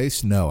in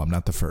space? No, I'm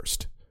not the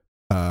first.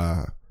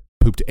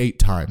 Pooped 8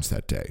 times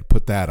that day.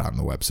 Put that on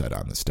the website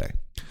on this day.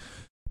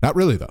 Not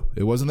really, though.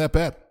 It wasn't that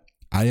bad.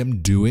 I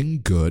am doing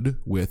good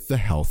with the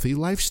healthy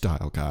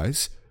lifestyle,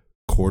 guys.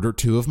 Quarter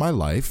 2 of my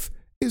life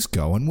is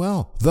going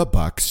well. The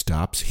buck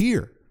stops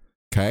here.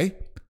 Okay?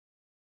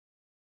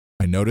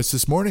 I noticed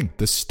this morning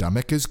the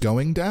stomach is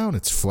going down.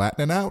 It's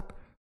flattening out.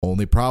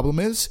 Only problem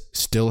is,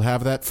 still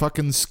have that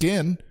fucking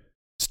skin.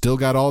 Still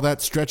got all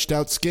that stretched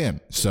out skin.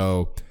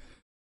 So,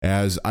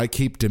 as I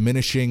keep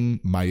diminishing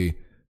my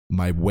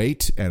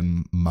weight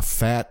and my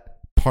fat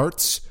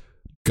parts.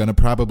 Gonna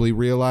probably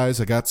realize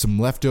I got some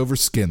leftover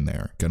skin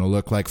there. Gonna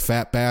look like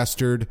Fat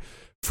Bastard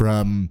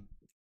from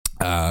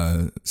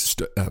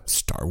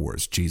Star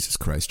Wars. Jesus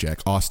Christ, Jack.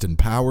 Austin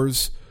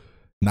Powers.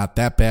 Not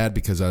that bad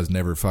because I was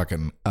never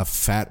fucking a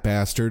fat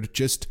bastard.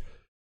 Just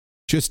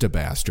a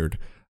bastard.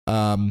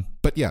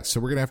 But yeah, so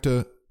we're gonna have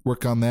to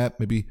work on that.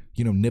 Maybe,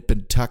 nip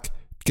and tuck,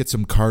 get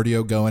some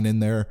cardio going in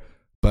there.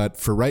 But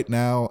for right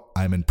now,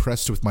 I'm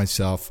impressed with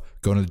myself.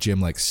 Going to the gym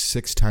like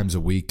 6 times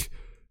a week,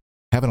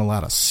 having a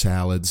lot of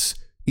salads,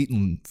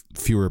 eating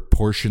fewer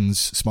portions,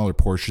 smaller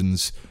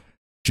portions.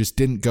 Just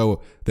didn't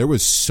go. There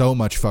was so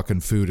much fucking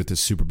food at the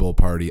Super Bowl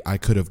party. I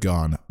could have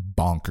gone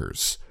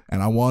bonkers,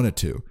 and I wanted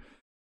to.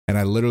 And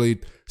I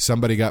literally,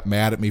 somebody got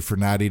mad at me for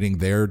not eating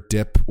their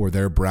dip or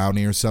their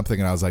brownie or something.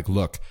 And I was like,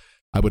 look,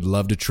 I would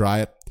love to try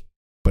it,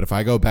 but if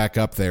I go back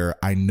up there,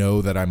 I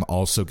know that I'm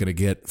also going to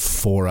get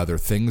 4 other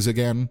things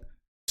again.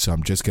 So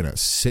I'm just going to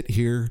sit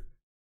here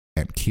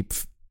and keep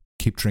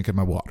drinking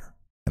my water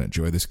and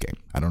enjoy this game.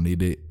 I don't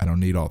need it. I don't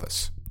need all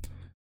this.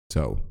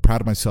 So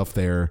proud of myself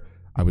there.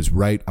 I was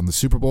right on the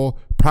Super Bowl.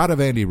 Proud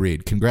of Andy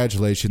Reid.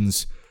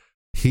 Congratulations.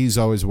 He's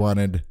always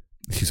wanted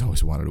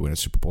to win a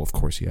Super Bowl. Of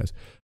course he has.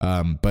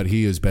 But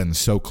he has been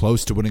so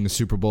close to winning a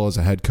Super Bowl as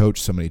a head coach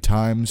so many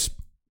times.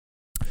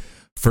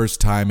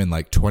 First time in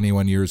like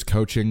 21 years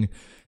coaching.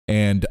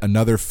 And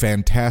another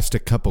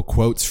fantastic couple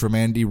quotes from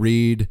Andy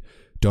Reid.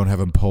 Don't have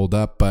them pulled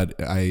up, but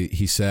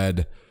he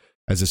said,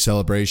 as a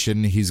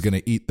celebration, he's going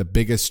to eat the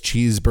biggest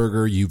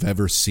cheeseburger you've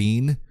ever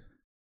seen.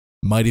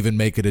 Might even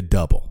make it a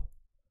double.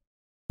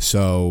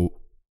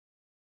 So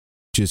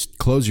just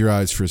close your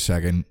eyes for a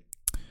second.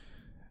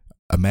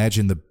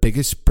 Imagine the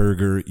biggest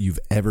burger you've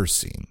ever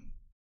seen.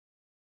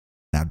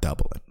 Now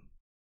double it.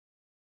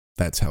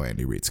 That's how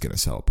Andy Reid's going to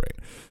celebrate.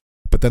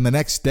 But then the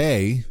next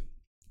day,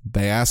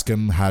 they ask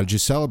him, how did you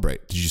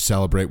celebrate? Did you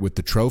celebrate with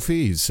the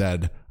trophy? He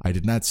said, I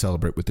did not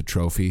celebrate with the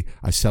trophy.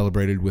 I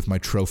celebrated with my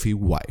trophy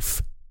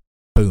wife.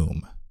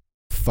 Boom.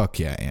 Fuck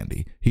yeah,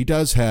 Andy. He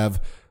does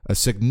have a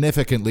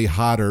significantly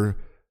hotter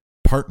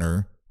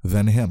partner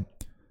than him.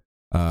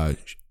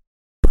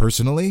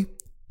 Personally,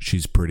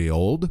 she's pretty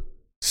old,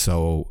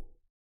 so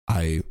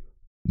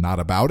not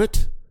about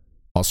it.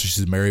 Also,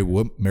 she's a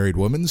married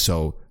woman,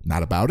 so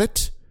not about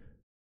it.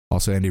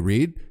 Also, Andy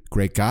Reid,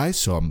 great guy,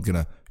 so I'm going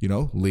to,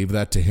 leave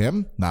that to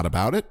him. Not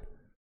about it.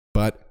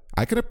 But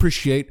I can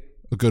appreciate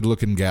a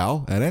good-looking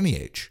gal at any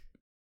age.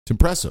 It's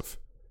impressive.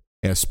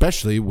 And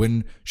especially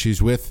when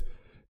she's with,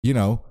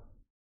 a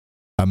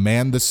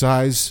man the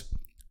size.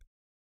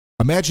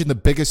 Imagine the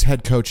biggest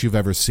head coach you've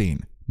ever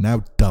seen.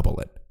 Now double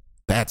it.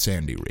 That's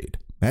Andy Reid.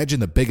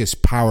 Imagine the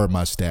biggest power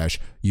mustache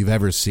you've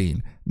ever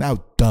seen.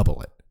 Now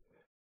double it.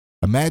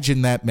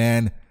 Imagine that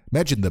man.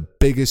 Imagine the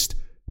biggest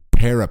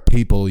pair of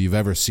people you've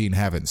ever seen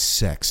having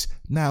sex.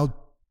 Now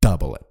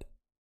double it.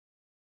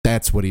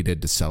 That's what he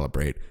did to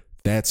celebrate.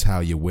 That's how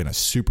you win a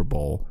Super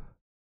Bowl.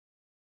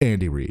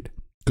 Andy Reid.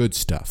 Good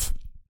stuff.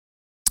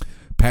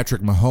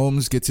 Patrick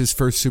Mahomes gets his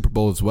first Super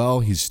Bowl as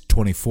well. He's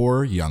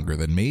 24, younger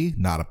than me.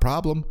 Not a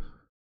problem.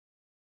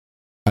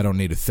 I don't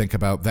need to think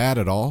about that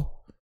at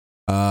all.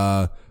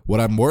 What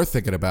I'm more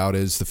thinking about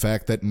is the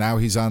fact that now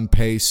he's on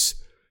pace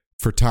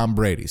for Tom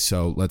Brady.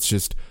 So let's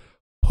just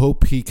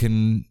hope he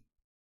can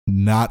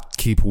not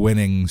keep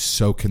winning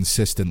so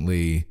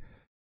consistently.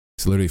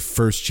 It's literally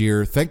first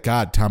year. Thank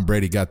God Tom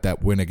Brady got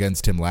that win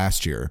against him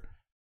last year,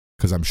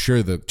 because I'm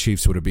sure the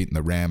Chiefs would have beaten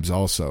the Rams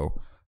also.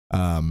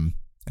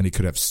 And he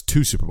could have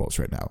 2 Super Bowls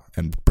right now,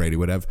 and Brady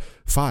would have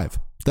 5.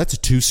 That's a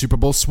 2 Super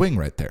Bowl swing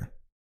right there.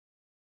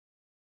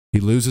 He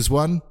loses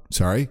one,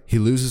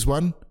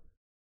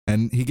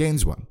 and he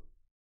gains one.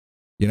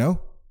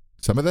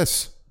 Some of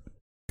this.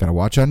 Got to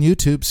watch on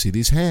YouTube, see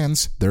these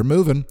hands. They're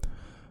moving.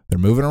 They're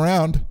moving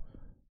around.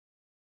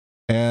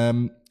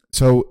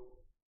 So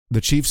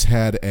the Chiefs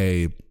had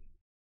a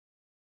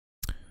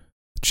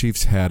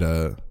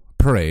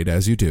parade,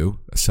 as you do,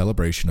 a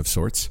celebration of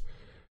sorts.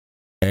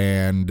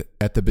 And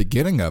at the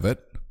beginning of it,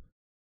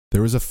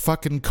 there was a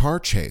fucking car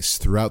chase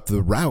throughout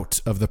the route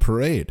of the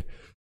parade.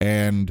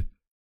 And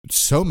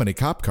so many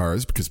cop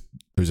cars, because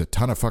there's a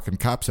ton of fucking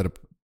cops at a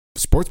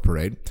sports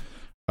parade,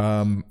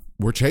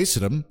 were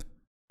chasing them.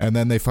 And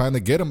then they finally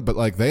get them.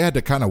 But they had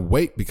to kind of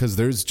wait because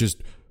there's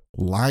just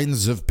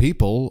lines of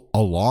people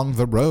along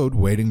the road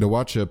waiting to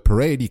watch a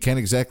parade. You can't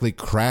exactly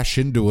crash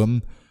into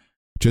them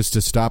just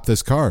to stop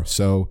this car.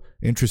 So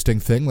interesting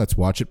thing. Let's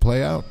watch it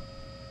play out.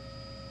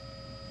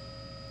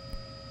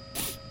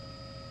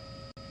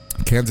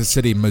 Kansas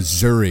City,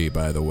 Missouri,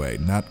 by the way,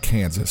 not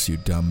Kansas, you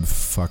dumb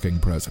fucking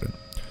president.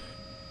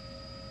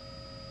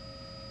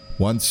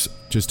 Once,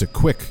 just a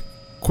quick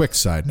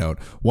side note.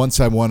 Once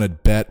I won a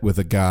bet with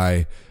a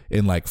guy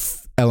in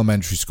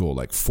elementary school,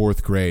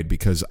 4th grade,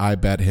 because I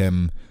bet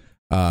him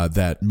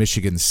that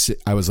Michigan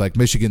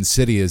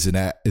City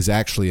is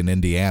actually in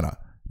Indiana.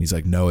 He's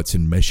like, no, it's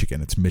in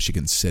Michigan. It's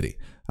Michigan City.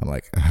 I'm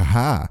like,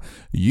 haha,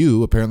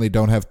 you apparently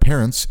don't have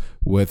parents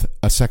with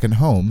a second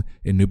home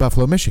in New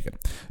Buffalo, Michigan,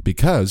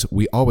 because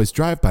we always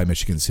drive by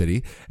Michigan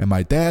City, and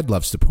my dad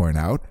loves to point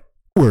out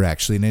we're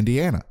actually in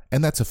Indiana,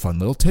 and that's a fun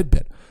little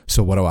tidbit.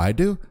 So what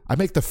do? I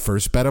make the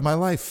first bet of my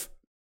life.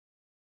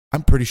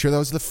 I'm pretty sure that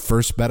was the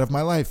first bet of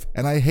my life,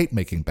 and I hate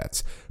making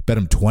bets. Bet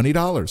him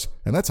 $20,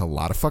 and that's a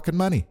lot of fucking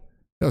money.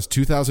 That was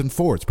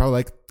 2004. It's probably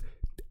like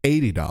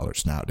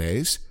 $80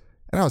 nowadays,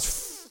 and I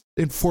was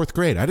in fourth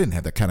grade. I didn't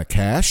have that kind of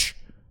cash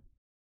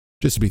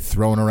just to be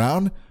thrown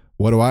around.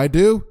 What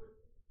do?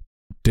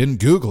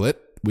 Didn't Google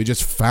it. We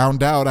just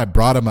found out.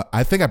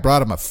 I think I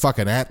brought him a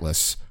fucking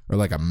atlas or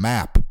like a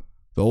map,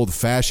 the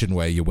old-fashioned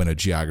way you win a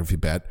geography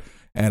bet,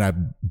 and I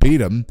beat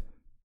him.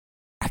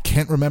 I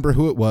can't remember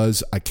who it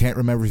was. I can't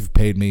remember if he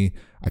paid me.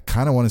 I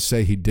kind of want to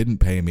say he didn't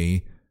pay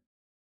me,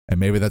 and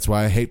maybe that's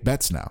why I hate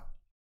bets now.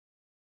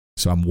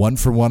 So I'm 1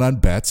 for 1 on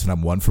bets, and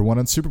I'm 1 for 1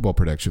 on Super Bowl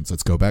predictions.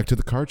 Let's go back to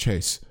the car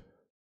chase.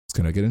 It's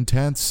going to get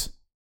intense.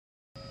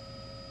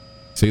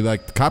 See,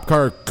 like, the cop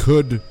car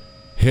could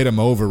hit him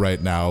over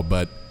right now,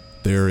 but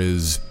there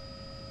is,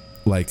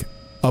 like,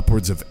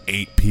 upwards of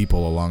 8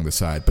 people along the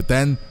side. But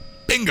then,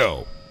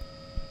 bingo!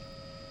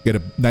 Get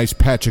a nice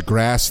patch of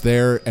grass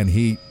there, and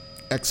he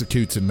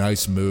executes a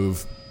nice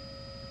move,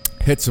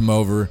 hits him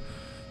over,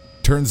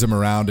 turns him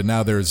around, and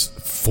now there's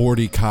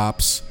 40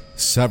 cops,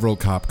 several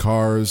cop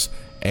cars,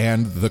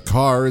 and the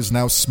car is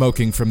now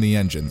smoking from the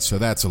engine, so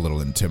that's a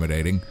little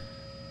intimidating.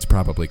 It's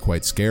probably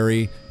quite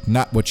scary.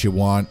 Not what you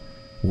want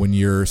when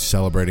you're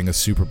celebrating a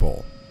Super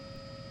Bowl.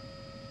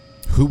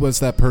 Who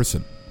was that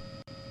person?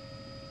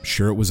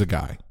 Sure, it was a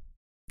guy.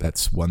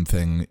 That's one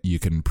thing you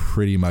can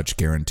pretty much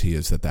guarantee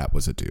is that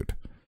was a dude.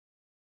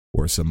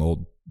 Or some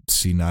old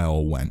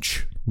senile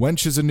wench.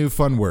 Wench is a new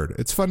fun word.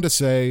 It's fun to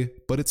say,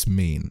 but it's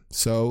mean.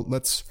 So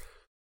let's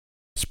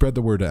spread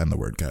the word to end the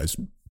word, guys.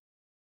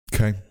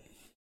 Okay.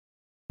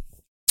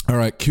 All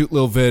right, cute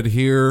little vid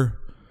here.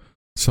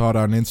 Saw it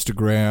on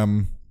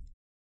Instagram.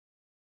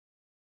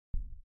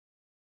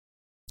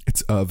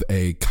 It's of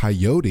a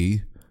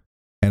coyote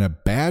and a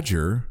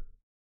badger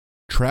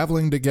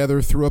traveling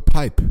together through a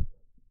pipe.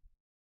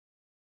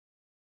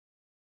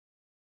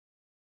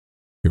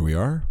 Here we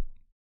are.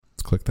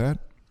 Let's click that.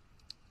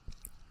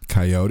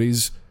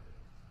 Coyote's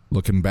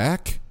looking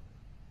back.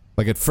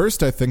 Like, at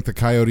first, I think the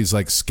coyote's,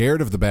 like,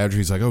 scared of the badger.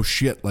 He's like, oh,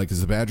 shit, like,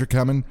 is the badger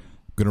coming?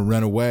 I'm going to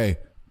run away.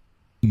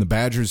 And the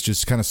badger's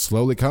just kind of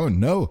slowly coming.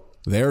 No,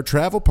 they're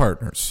travel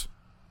partners.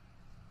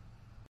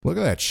 Look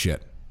at that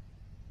shit.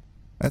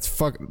 That's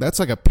like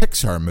a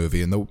Pixar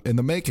movie in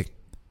the making.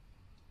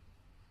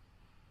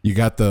 You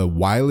got the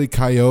wily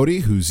coyote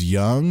who's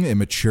young,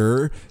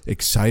 immature,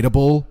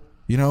 excitable,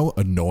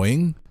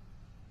 annoying.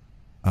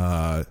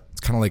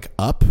 It's kind of like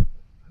Up,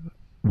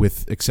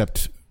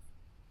 except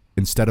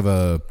instead of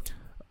a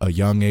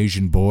young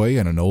Asian boy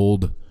and an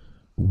old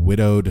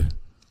widowed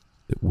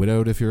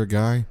if you're a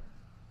guy,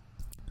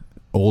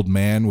 old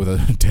man with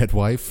a dead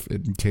wife,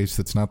 in case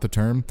that's not the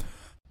term.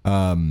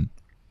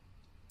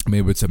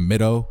 Maybe it's a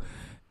middo,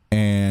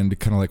 and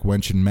kind of like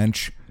wench and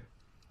mensch.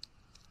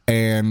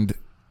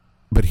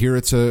 But here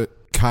it's a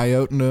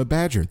coyote and a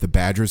badger. The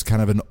badger's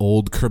kind of an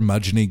old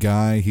curmudgeon-y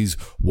guy. He's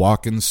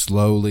walking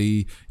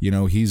slowly.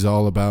 He's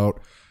all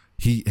about,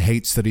 he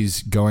hates that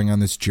he's going on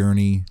this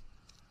journey,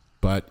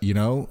 but,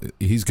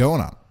 he's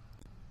going on.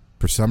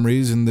 For some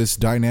reason, this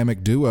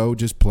dynamic duo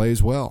just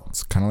plays well.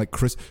 It's kind of like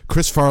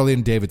Chris Farley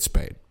and David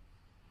Spade.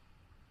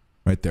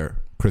 Right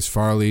there. Chris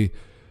Farley,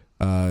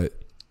 kind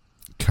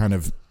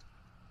of,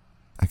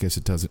 I guess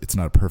it's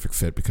not a perfect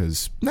fit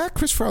because,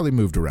 Chris Farley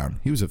moved around.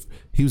 He was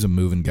a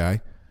moving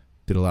guy.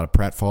 Did a lot of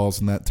pratfalls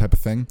and that type of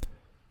thing.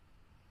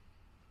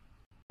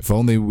 If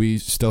only we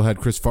still had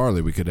Chris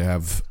Farley, we could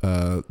have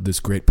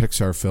this great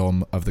Pixar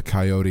film of the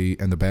coyote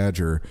and the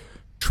badger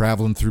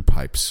traveling through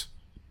pipes.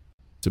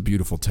 It's a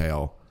beautiful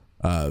tale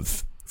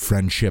of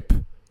friendship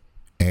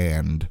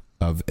and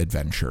of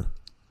adventure.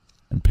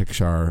 And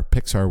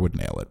Pixar would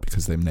nail it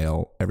because they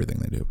nail everything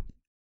they do.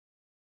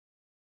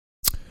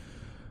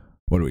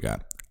 What do we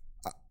got?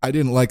 I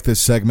didn't like this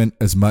segment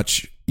as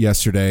much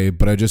yesterday,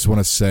 but I just want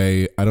to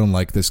say I don't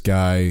like this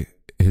guy.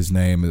 His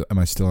name, am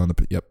I still on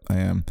the... Yep, I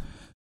am.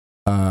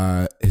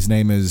 His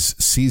name is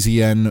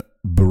CZN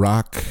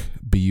Burak,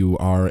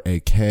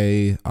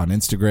 B-U-R-A-K, on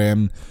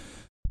Instagram.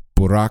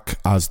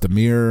 Burak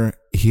Ozdemir.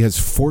 He has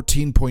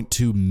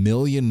 14.2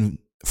 million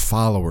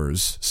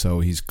followers,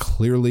 so he's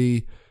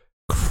clearly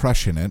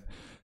crushing it.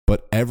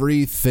 But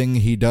everything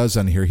he does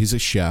on here, he's a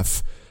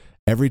chef.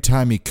 Every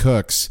time he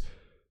cooks,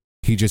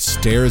 he just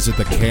stares at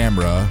the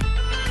camera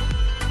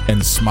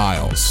and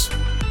smiles.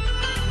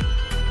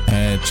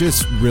 And it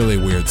just really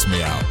weirds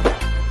me out.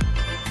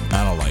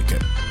 I don't like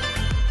it.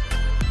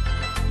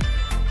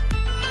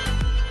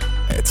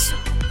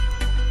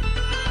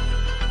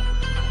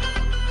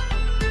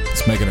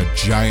 He's making a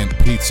giant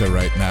pizza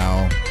right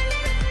now.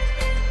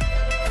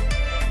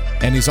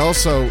 And he's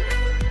also,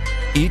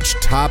 each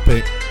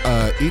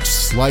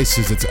slice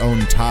is its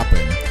own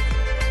topping.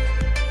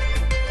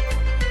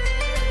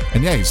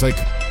 And yeah, he's like,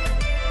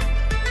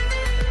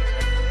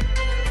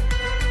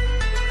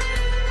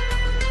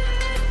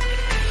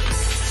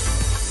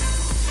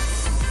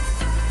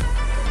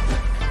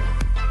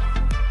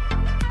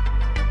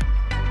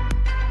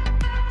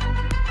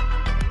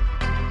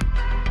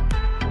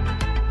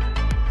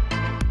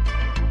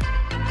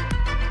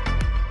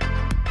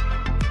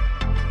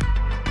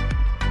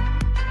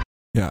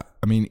 yeah,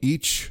 I mean,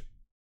 each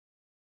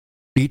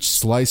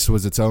slice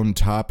was its own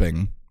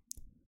topping.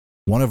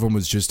 One of them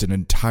was just an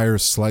entire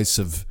slice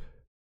of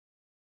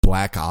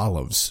black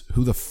olives.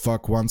 Who the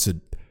fuck wants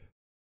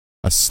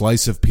a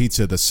slice of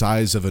pizza the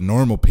size of a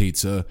normal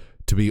pizza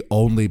to be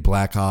only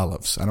black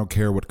olives? I don't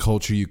care what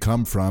culture you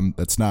come from.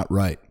 That's not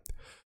right.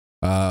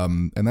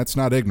 And that's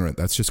not ignorant.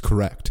 That's just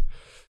correct.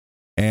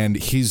 And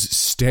he's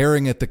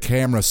staring at the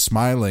camera,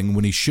 smiling,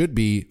 when he should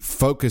be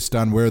focused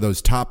on where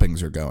those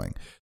toppings are going.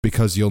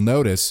 Because you'll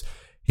notice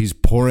he's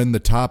pouring the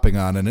topping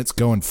on and it's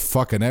going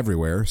fucking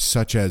everywhere,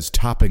 such as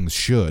toppings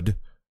should.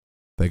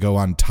 They go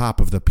on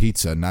top of the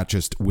pizza, not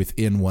just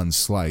within one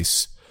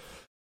slice.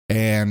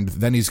 And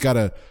then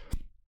then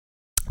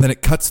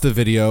it cuts the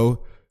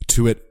video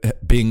to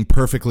it being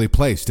perfectly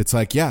placed. It's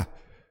like, yeah,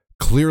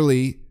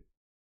 clearly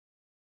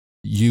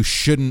you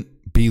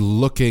shouldn't be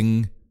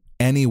looking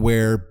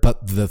anywhere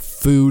but the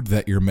food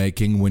that you're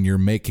making when you're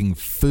making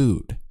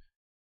food,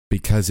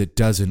 because it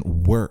doesn't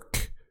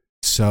work.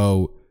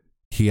 So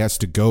he has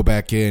to go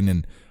back in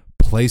and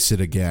place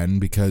it again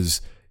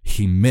because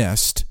he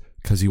missed,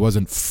 because he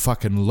wasn't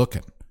fucking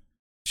looking.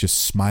 He's just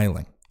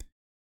smiling.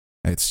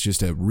 It's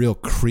just a real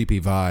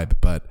creepy vibe,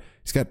 but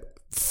he's got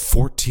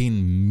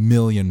 14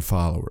 million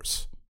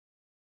followers.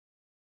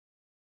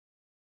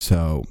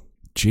 So,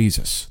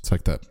 Jesus. It's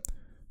like the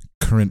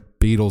current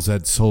Beatles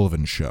Ed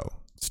Sullivan show.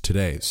 It's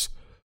today's.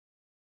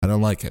 I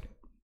don't like it.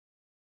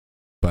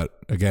 But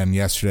again,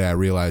 yesterday I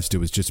realized it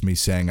was just me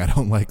saying I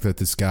don't like that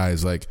this guy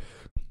is like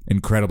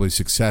incredibly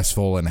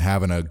successful and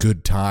having a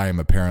good time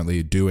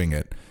apparently doing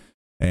it.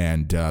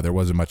 And there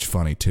wasn't much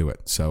funny to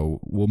it. So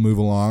we'll move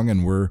along,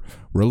 and we're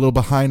a little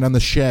behind on the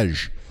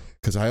schedule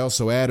because I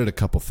also added a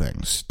couple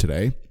things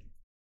today,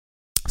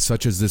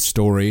 such as this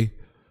story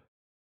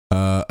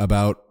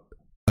about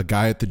a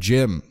guy at the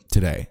gym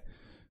today.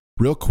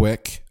 Real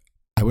quick,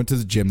 I went to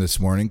the gym this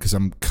morning because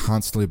I'm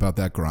constantly about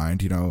that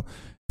grind. You know,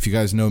 if you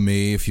guys know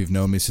me, if you've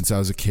known me since I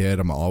was a kid,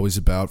 I'm always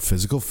about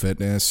physical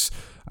fitness.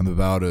 I'm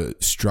about a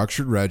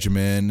structured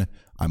regimen.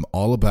 I'm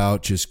all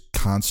about just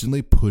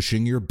constantly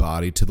pushing your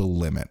body to the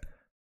limit.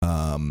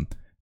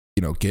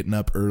 You know, getting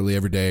up early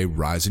every day,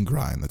 rise and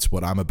grind. That's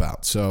what I'm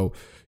about. So,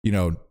 you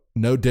know,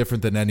 no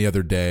different than any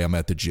other day. I'm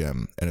at the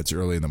gym and it's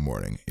early in the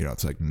morning. You know,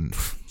 it's like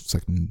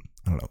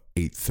I don't know,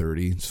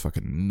 8:30. It's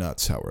fucking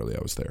nuts how early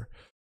I was there.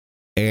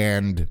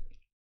 And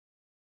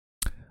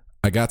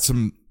I did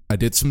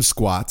some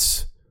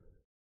squats,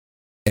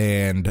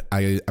 and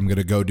I'm going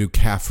to go do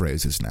calf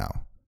raises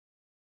now.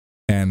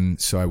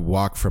 And so I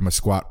walk from a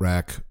squat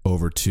rack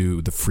over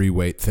to the free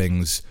weight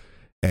things,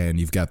 and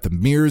you've got the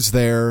mirrors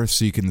there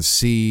so you can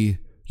see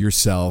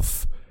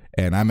yourself.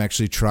 And I'm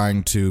actually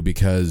trying to,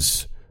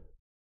 because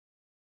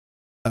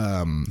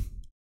I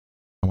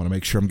want to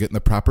make sure I'm getting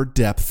the proper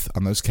depth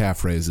on those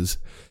calf raises.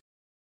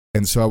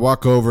 And so I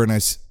walk over,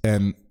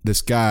 and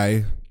this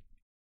guy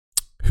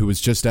who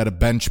was just at a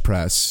bench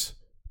press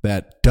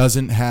that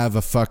doesn't have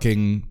a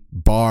fucking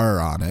bar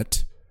on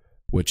it,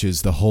 which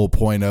is the whole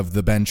point of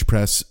the bench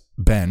press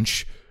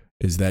bench,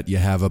 is that you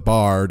have a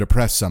bar to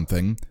press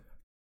something,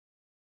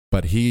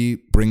 but he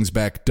brings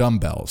back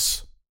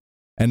dumbbells.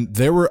 And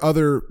there were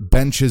other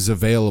benches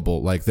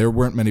available. Like, there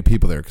weren't many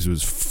people there because it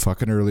was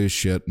fucking early as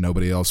shit.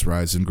 Nobody else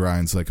rises and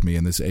grinds like me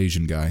and this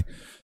Asian guy.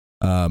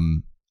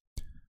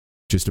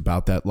 Just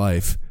about that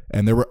life.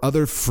 And there were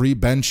other free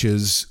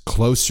benches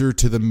closer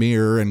to the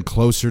mirror and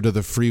closer to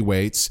the free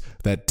weights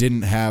that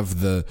didn't have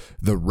the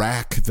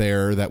rack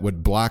there that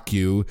would block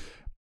you,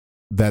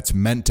 that's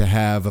meant to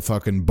have a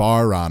fucking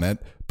bar on it,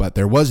 but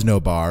there was no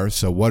bar.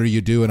 So what are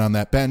you doing on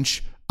that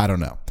bench? I don't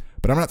know.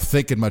 But I'm not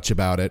thinking much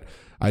about it.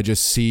 I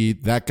just see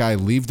that guy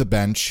leave the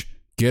bench,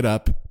 get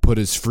up, put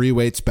his free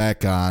weights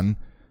back on.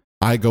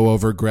 I go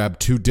over, grab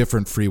 2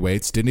 different free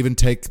weights. Didn't even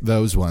take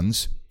those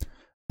ones.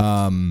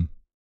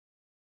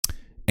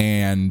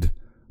 And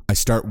I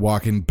start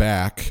walking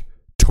back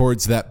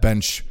towards that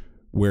bench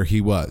where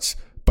he was.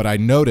 But I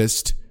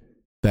noticed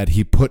that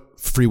he put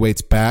free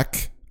weights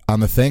back on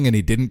the thing and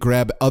he didn't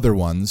grab other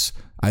ones.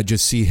 I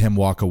just see him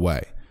walk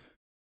away.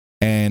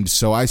 And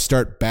so I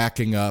start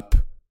backing up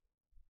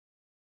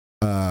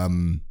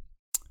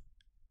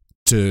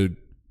to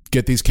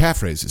get these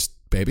calf raises,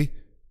 baby.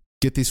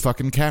 Get these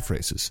fucking calf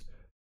raises.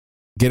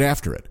 Get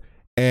after it.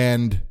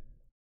 And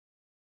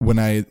when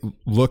I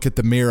look at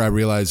the mirror, I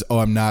realize,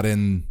 I'm not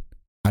in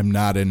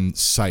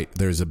sight.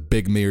 There's a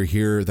big mirror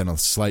here, then a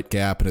slight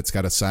gap, and it's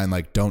got a sign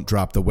like, don't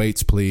drop the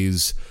weights,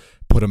 please.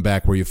 Put them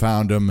back where you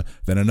found them.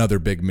 Then another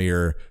big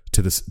mirror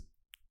to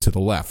the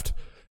left.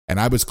 And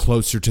I was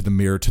closer to the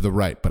mirror to the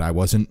right, but I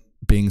wasn't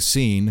being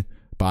seen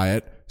by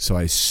it. So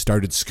I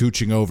started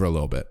scooching over a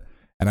little bit.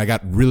 And I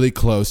got really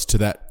close to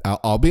that.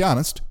 I'll be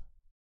honest.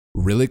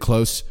 really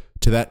close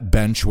to that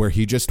bench where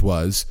he just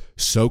was,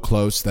 so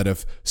close that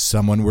if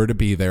someone were to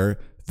be there,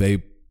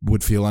 they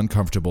would feel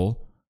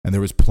uncomfortable, and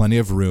there was plenty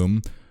of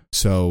room,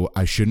 so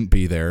I shouldn't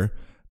be there.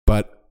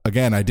 But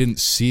again, I didn't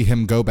see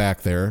him go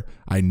back there.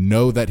 I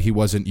know that he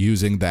wasn't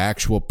using the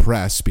actual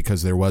press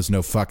because there was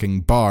no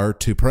fucking bar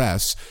to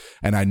press,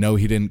 and I know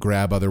he didn't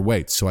grab other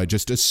weights, so I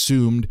just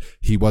assumed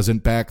he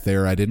wasn't back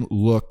there. I didn't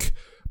look,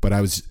 but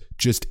I was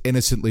just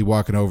innocently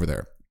walking over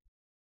there.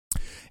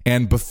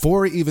 And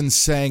before even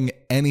saying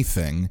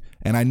anything,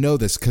 and I know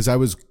this because I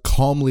was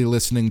calmly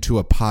listening to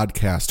a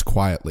podcast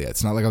quietly.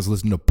 It's not like I was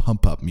listening to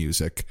pump-up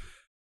music.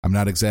 I'm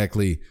not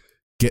exactly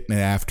getting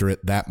after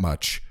it that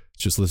much.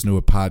 Just listen to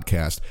a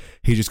podcast.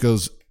 He just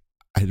goes,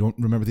 I don't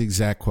remember the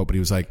exact quote, but he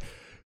was like,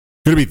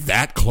 "Gonna be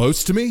that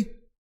close to me?"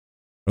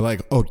 Or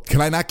like, "Oh,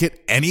 can I not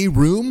get any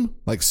room?"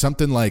 Like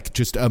something like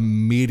just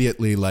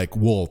immediately like,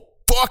 "Well,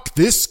 fuck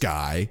this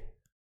guy,"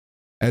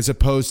 as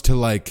opposed to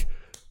like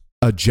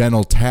a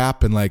gentle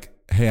tap and like,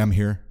 "Hey, I'm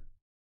here."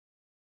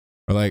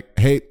 Or like,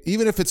 "Hey,"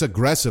 even if it's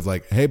aggressive,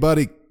 like, "Hey,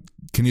 buddy,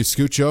 can you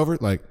scooch over?"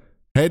 Like,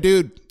 "Hey,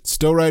 dude,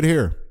 still right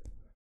here.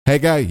 Hey,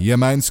 guy, you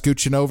mind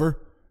scooching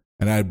over?"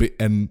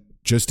 And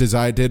just as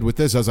I did with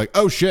this, I was like,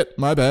 "Oh shit,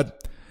 my bad."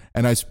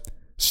 And I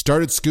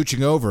started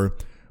scooching over,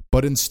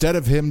 but instead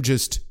of him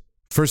just,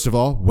 first of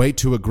all, way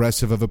too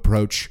aggressive of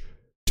approach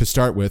to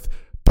start with,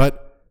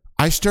 but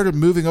I started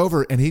moving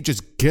over and he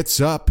just gets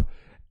up,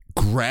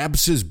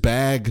 grabs his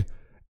bag,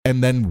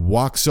 and then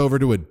walks over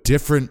to a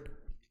different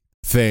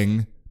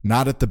thing,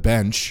 not at the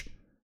bench.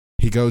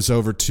 He goes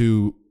over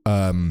to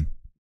a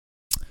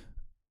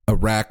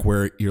rack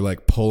where you're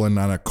like pulling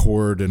on a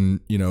cord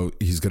and, you know,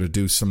 he's going to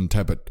do some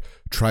type of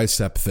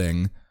tricep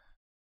thing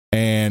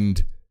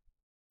and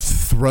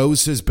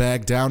throws his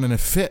bag down in a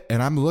fit.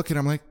 And I'm looking,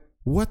 I'm like,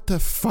 what the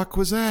fuck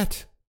was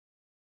that?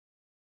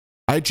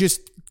 I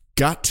just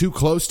got too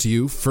close to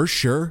you for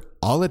sure.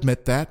 I'll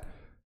admit that,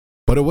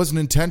 but it wasn't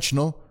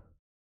intentional.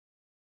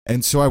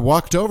 And so I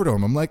walked over to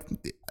him. I'm like,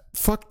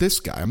 fuck this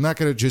guy. I'm not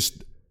going to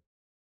just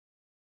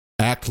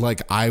act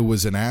like I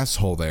was an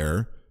asshole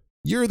there.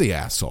 You're the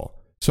asshole.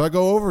 So I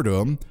go over to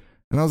him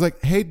and I was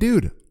like, "Hey,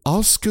 dude,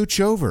 I'll scooch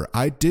over.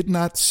 I did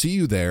not see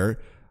you there.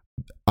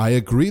 I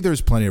agree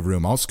there's plenty of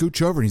room. I'll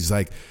scooch over." And he's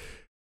like,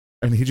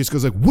 and he just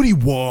goes like, "What do you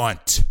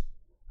want?"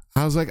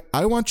 I was like,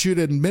 "I want you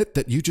to admit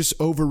that you just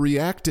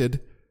overreacted.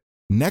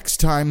 Next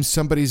time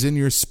somebody's in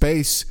your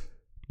space,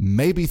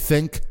 maybe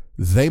think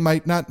they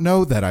might not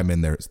know that I'm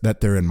in there, that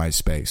they're in my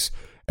space.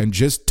 And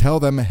just tell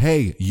them,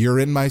 hey, you're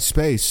in my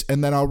space.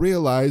 And then I'll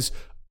realize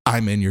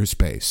I'm in your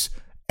space.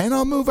 And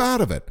I'll move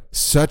out of it,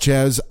 such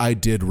as I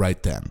did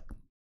right then.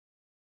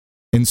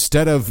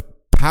 Instead of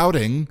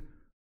pouting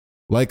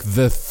like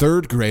the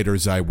third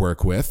graders I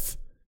work with,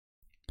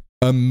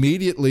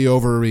 immediately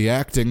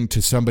overreacting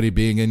to somebody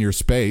being in your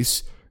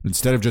space,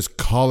 instead of just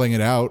calling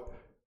it out,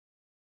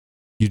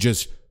 you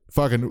just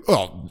fucking,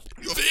 "Oh,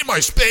 you're in my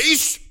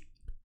space?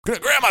 Gonna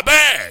grab my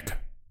bag.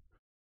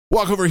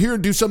 Walk over here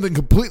and do something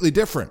completely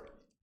different."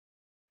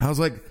 I was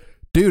like,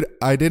 "Dude,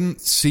 I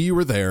didn't see you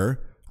were there.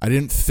 I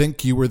didn't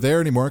think you were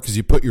there anymore because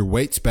you put your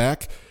weights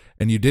back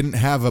and you didn't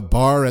have a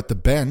bar at the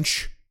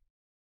bench.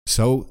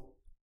 So,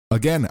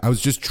 again, I was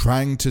just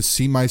trying to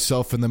see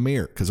myself in the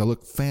mirror because I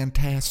look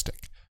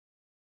fantastic."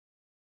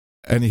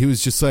 And he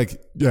was just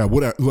like, "Yeah,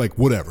 whatever. Like,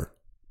 whatever.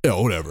 Yeah,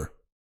 whatever."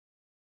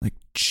 Like,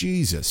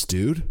 Jesus,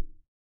 dude.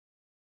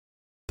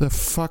 The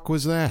fuck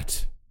was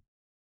that?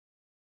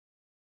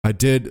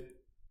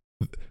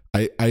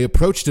 I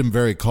approached him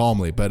very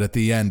calmly, but at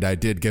the end I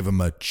did give him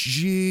a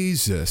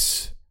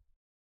Jesus.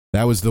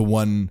 That was the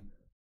one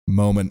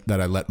moment that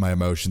I let my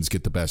emotions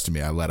get the best of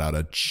me. I let out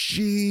a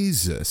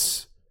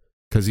Jesus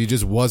because he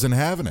just wasn't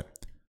having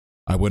it.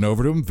 I went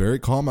over to him very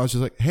calm. I was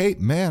just like, "Hey,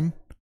 man,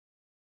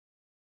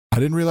 I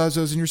didn't realize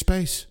I was in your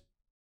space.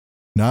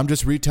 Now I'm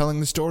just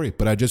retelling the story,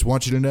 but I just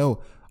want you to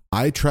know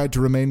I tried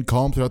to remain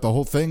calm throughout the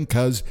whole thing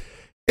because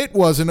it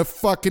wasn't a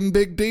fucking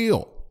big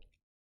deal.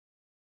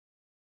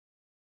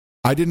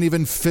 I didn't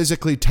even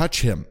physically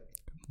touch him.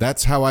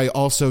 That's how I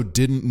also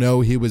didn't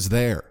know he was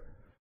there.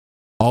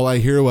 All I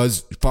hear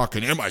was,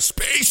 "Fucking in my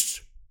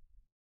space?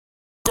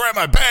 Grab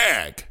my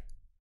bag.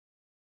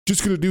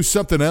 Just gonna do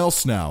something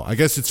else now. I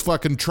guess it's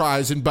fucking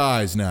tries and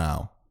buys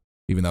now."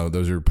 Even though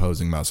those are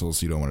opposing muscles,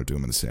 so you don't want to do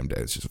them in the same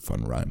day. It's just a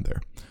fun rhyme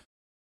there.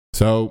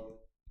 So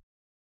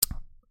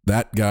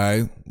that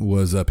guy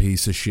was a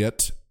piece of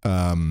shit.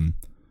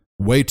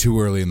 Way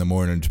too early in the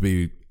morning to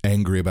be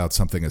angry about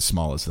something as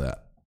small as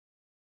that.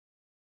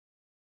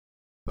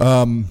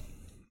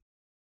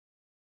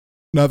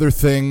 Another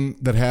thing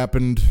that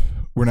happened,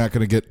 we're not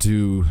going to get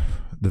to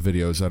the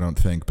videos, I don't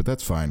think, but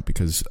that's fine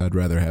because I'd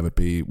rather have it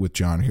be with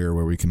John here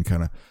where we can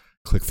kind of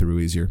click through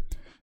easier.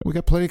 And we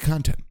got plenty of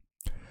content.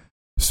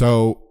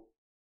 So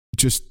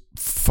just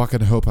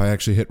fucking hope I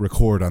actually hit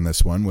record on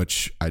this one,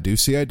 which I do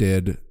see I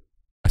did.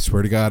 I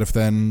swear to God, if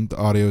then the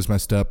audio is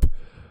messed up,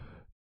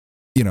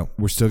 you know,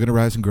 we're still going to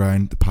rise and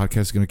grind. The podcast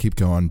is going to keep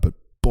going, but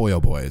boy,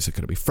 oh boy, is it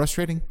going to be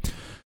frustrating.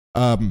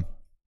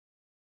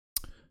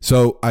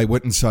 So I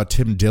went and saw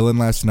Tim Dillon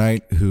last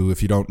night, who,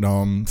 if you don't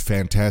know him,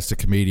 fantastic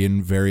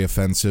comedian, very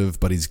offensive,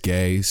 but he's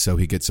gay, so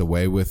he gets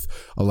away with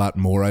a lot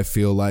more, I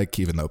feel like,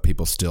 even though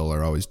people still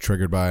are always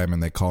triggered by him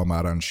and they call him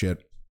out on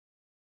shit.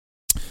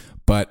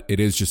 But it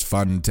is just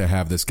fun to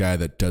have this guy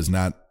that does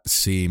not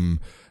seem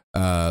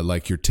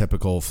like your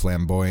typical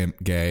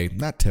flamboyant gay.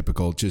 Not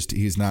typical, just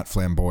he's not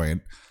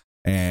flamboyant.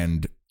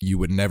 And you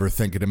would never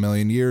think in a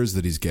million years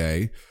that he's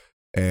gay.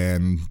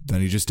 And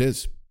then he just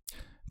is.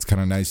 It's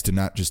kind of nice to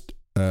not just...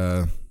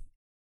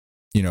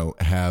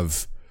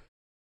 have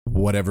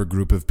whatever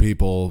group of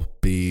people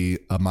be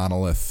a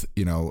monolith,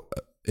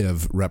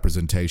 of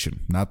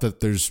representation. Not that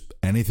there's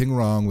anything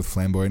wrong with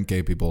flamboyant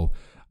gay people.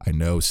 I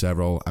know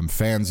several. I'm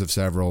fans of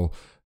several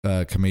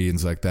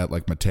comedians like that,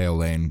 like Matteo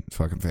Lane,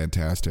 fucking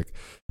fantastic.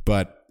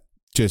 But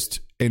just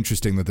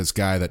interesting that this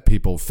guy that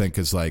people think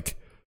is like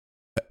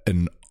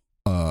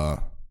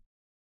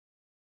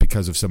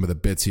because of some of the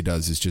bits he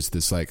does is just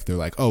this like, they're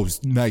like, oh,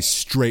 nice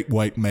straight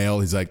white male.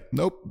 He's like,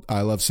 nope,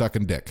 I love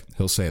sucking dick.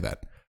 He'll say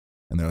that.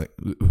 And they're like,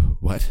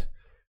 what?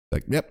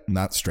 Like, yep,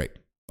 not straight.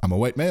 I'm a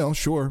white male,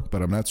 sure,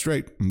 but I'm not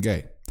straight. I'm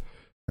gay.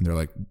 And they're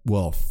like,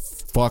 well,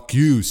 fuck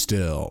you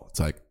still. It's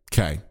like,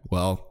 okay,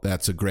 well,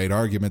 that's a great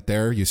argument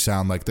there. You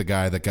sound like the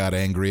guy that got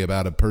angry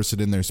about a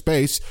person in their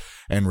space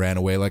and ran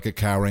away like a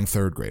cowering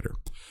third grader.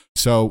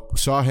 So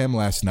saw him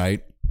last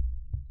night,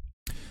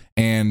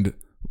 and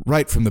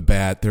right from the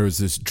bat, there was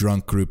this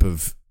drunk group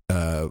of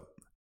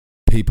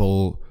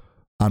people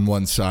on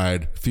one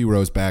side, a few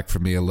rows back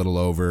from me, a little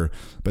over,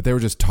 but they were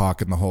just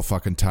talking the whole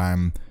fucking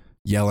time,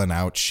 yelling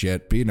out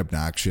shit, being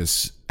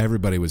obnoxious.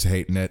 Everybody was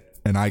hating it,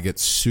 and I get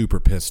super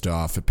pissed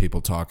off at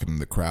people talking in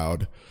the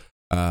crowd.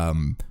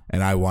 And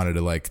I wanted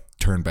to like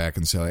turn back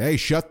and say, like, hey,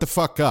 shut the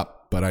fuck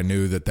up. But I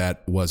knew that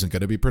that wasn't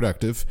going to be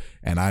productive,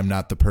 and I'm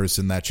not the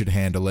person that should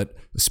handle it,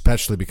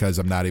 especially because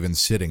I'm not even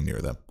sitting near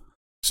them.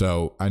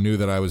 So I knew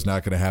that I was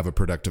not going to have a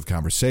productive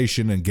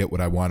conversation and get what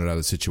I wanted out of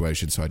the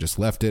situation. So I just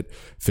left it,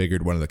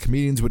 figured one of the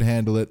comedians would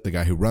handle it. The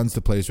guy who runs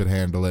the place would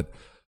handle it,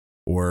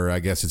 or I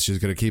guess it's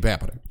just going to keep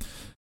happening.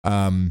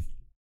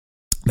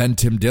 Then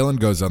Tim Dillon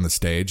goes on the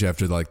stage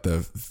after like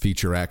the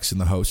feature acts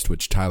and the host,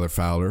 which Tyler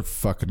Fowler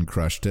fucking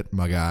crushed it,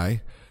 my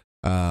guy.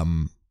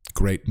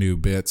 Great new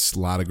bits, a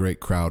lot of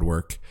great crowd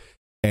work.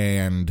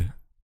 And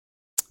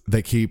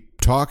they keep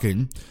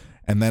talking,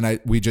 and then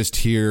we just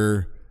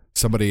hear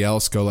somebody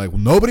else go like, well,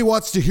 nobody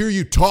wants to hear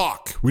you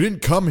talk. We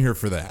didn't come here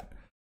for that.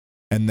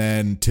 And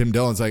then Tim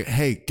Dillon's like,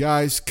 hey,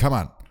 guys, come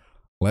on.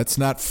 Let's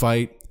not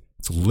fight.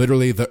 It's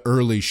literally the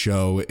early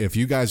show. If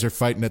you guys are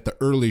fighting at the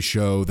early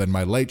show, then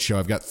my late show,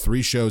 I've got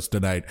 3 shows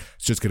tonight.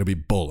 It's just going to be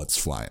bullets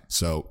flying.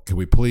 So can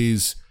we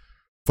please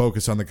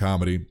focus on the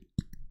comedy?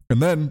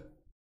 And then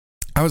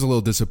I was a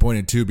little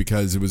disappointed too,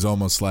 because it was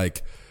almost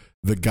like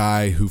the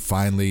guy who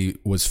finally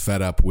was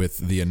fed up with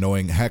the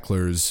annoying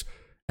hecklers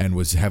and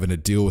was having to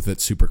deal with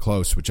it super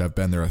close, which I've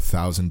been there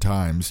 1,000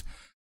 times.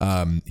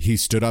 He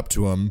stood up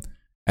to him,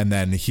 and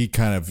then he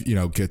kind of,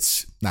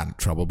 gets not in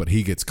trouble, but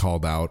he gets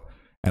called out.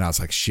 And I was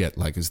like, shit,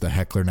 like, is the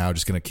heckler now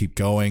just going to keep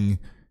going?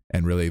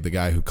 And really the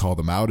guy who called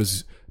him out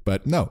is,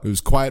 but no, it was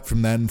quiet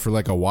from then for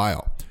like a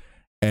while.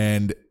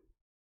 And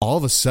all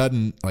of a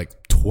sudden,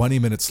 like 20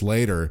 minutes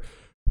later,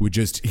 we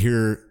just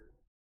hear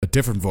a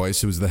different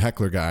voice. It was the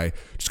heckler guy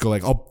just go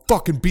like, I'll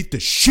fucking beat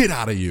the shit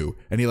out of you.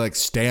 And he like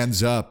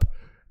stands up,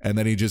 and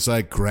then he just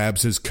like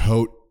grabs his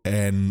coat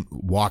and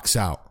walks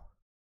out.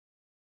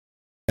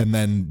 And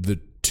then the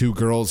 2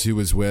 girls he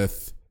was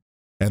with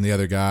and the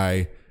other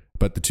guy,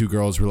 but the 2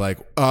 girls were like,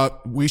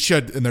 we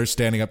should, and they're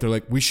standing up. They're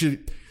like, we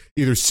should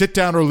either sit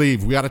down or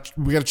leave. We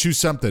gotta choose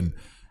something.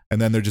 And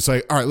then they're just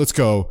like, all right, let's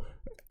go.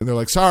 And they're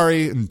like,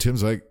 sorry. And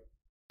Tim's like,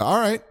 all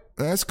right,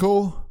 that's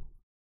cool.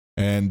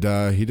 And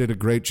he did a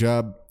great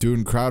job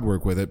doing crowd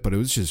work with it. But it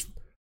was just,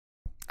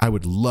 I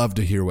would love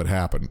to hear what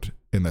happened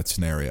in that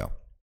scenario.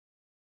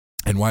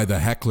 And why the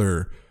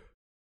heckler,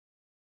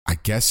 I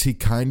guess he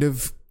kind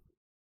of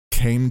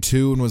came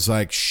to and was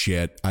like,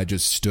 shit, I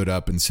just stood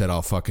up and said,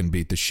 I'll fucking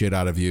beat the shit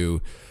out of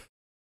you.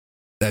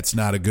 That's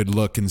not a good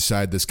look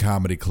inside this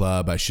comedy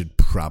club. I should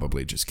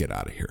probably just get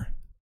out of here.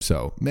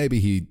 So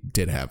maybe he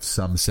did have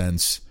some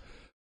sense.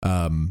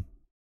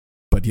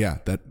 But yeah,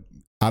 that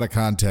out of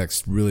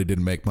context really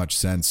didn't make much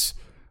sense.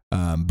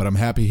 But I'm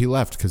happy he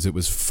left, because it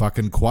was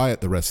fucking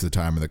quiet the rest of the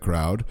time in the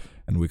crowd,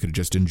 and we could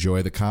just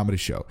enjoy the comedy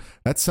show.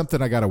 That's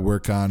something I got to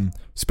work on,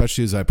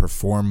 especially as I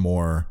perform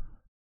more.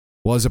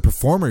 Well, as a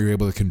performer, you're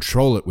able to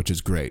control it, which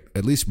is great.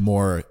 At least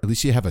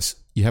you have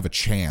a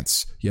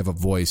chance. You have a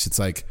voice. It's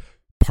like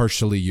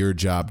partially your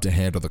job to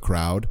handle the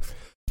crowd.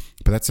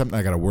 But that's something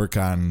I got to work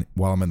on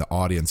while I'm in the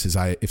audience.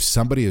 If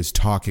somebody is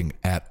talking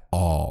at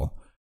all,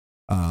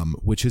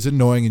 which is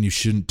annoying and you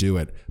shouldn't do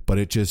it, but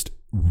it just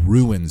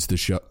ruins the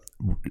show.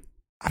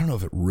 I don't know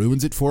if it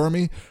ruins it for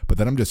me, but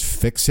then I'm just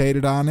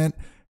fixated on it,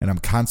 and I'm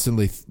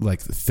constantly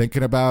like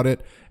thinking about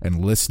it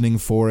and listening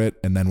for it.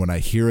 And then when I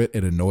hear it,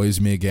 it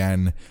annoys me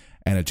again,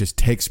 and it just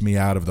takes me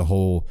out of the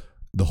whole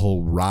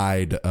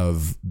ride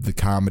of the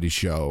comedy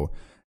show,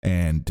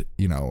 and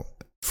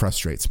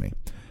frustrates me.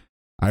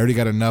 I already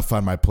got enough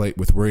on my plate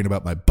with worrying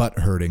about my butt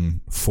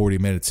hurting 40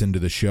 minutes into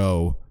the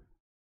show.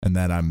 And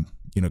then I'm,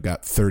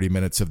 got 30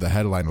 minutes of the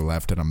headliner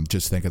left. And I'm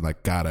just thinking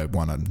like, God, I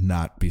want to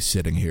not be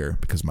sitting here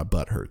because my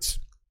butt hurts.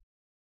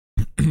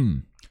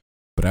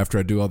 But after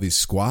I do all these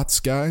squats,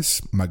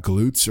 guys, my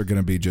glutes are going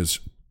to be just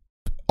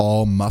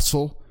all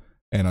muscle.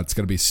 And it's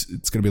going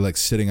to be like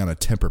sitting on a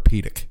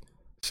Tempur-Pedic.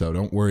 So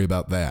don't worry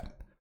about that.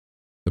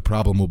 The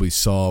problem will be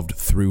solved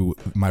through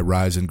my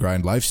rise and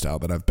grind lifestyle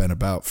that I've been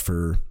about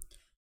for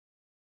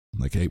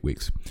like 8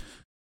 weeks.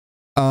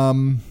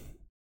 All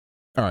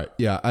right.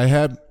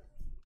 Yeah,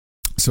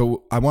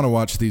 so I want to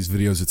watch these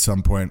videos at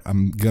some point.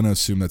 I'm going to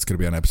assume that's going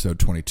to be on episode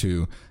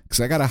 22 because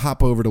I got to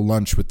hop over to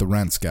lunch with the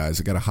Rents guys.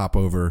 I got to hop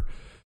over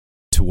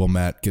to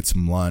Wilmette, get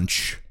some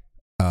lunch.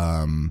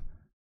 And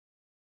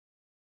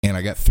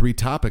I got 3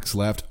 topics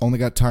left. Only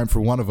got time for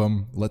one of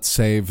them. Let's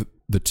save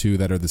the 2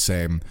 that are the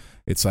same.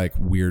 It's like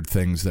weird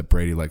things that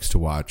Brady likes to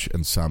watch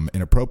and some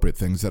inappropriate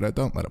things that I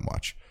don't let him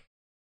watch.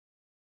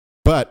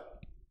 But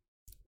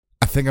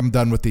I think I'm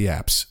done with the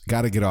apps.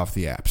 Got to get off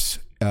the apps.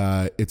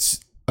 It's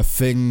a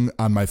thing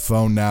on my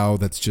phone now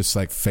that's just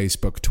like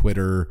Facebook,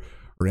 Twitter,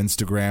 or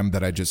Instagram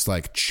that I just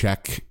like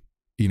check,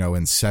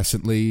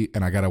 incessantly.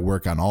 And I got to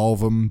work on all of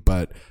them.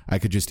 But I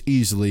could just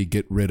easily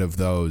get rid of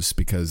those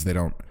because they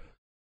don't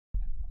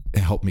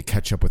help me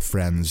catch up with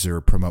friends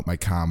or promote my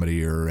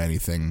comedy or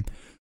anything.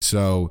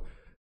 So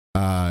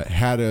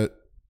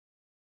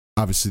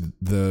obviously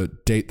the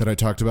date that I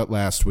talked about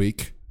last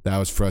week, that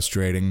was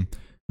frustrating.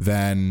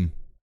 Then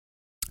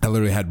I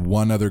literally had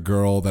one other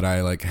girl that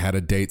I like had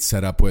a date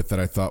set up with that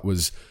I thought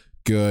was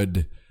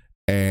good,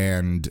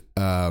 and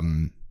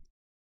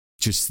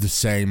just the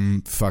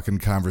same fucking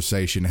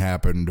conversation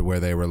happened where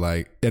they were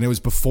like, and it was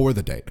before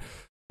the date,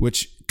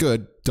 which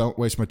good, don't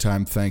waste my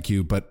time, thank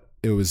you, but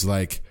it was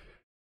like,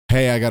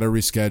 hey, I got to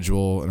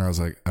reschedule, and I was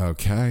like,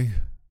 okay,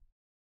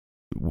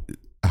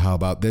 how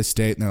about this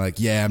date? And they're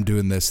like, yeah, I'm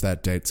doing that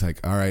date. It's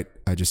like, all right,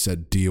 I just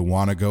said, do you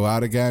want to go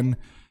out again?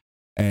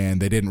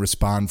 And they didn't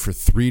respond for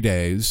 3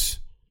 days.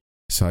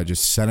 So I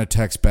just sent a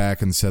text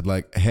back and said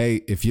like, hey,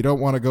 if you don't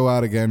want to go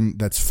out again,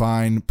 that's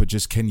fine. But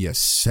just can you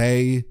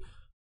say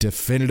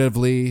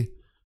definitively,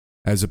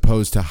 as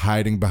opposed to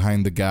hiding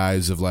behind the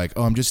guise of like,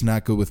 oh, I'm just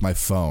not good with my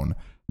phone.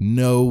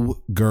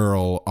 No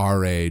girl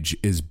our age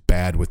is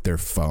bad with their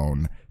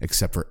phone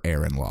except for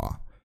Aaron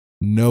Law.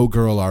 No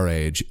girl our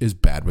age is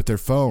bad with their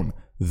phone.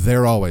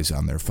 They're always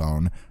on their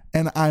phone,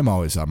 and I'm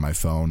always on my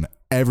phone.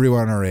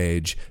 Everyone our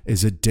age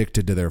is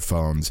addicted to their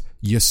phones.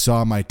 You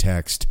saw my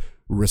text.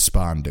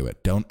 Respond to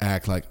it. Don't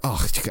act like,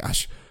 oh,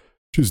 gosh,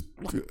 just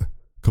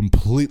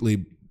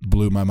completely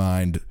blew my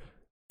mind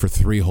for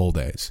 3 whole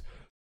days.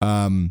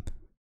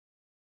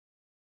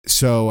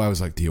 So I was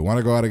like, do you want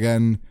to go out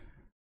again?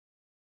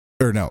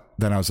 Or no.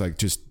 Then I was like,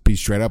 just be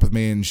straight up with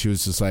me. And she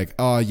was just like,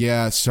 oh,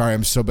 yeah, sorry,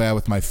 I'm so bad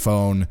with my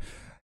phone.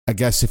 I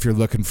guess if you're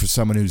looking for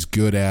someone who's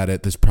good at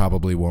it, this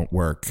probably won't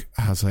work.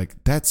 I was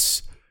like,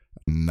 that's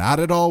not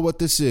at all what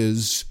this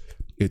is.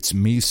 It's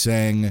me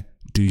saying,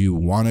 do you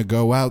want to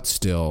go out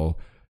still?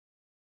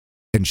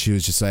 And she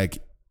was just like,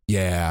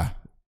 yeah,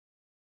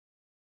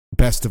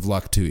 best of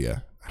luck to you.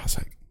 I was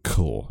like,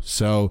 cool.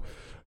 So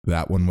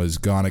that one was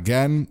gone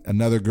again.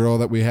 Another girl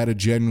that we had a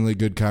genuinely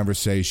good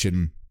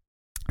conversation,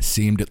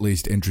 seemed at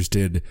least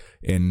interested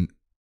in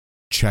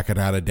checking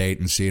out a date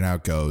and seeing how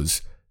it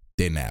goes.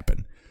 Didn't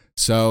happen.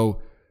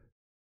 So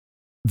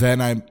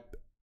then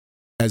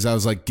as I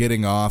was like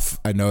getting off,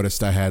 I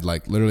noticed I had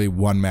like literally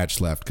 1 match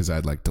left because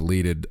I'd like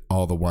deleted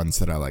all the ones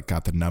that I like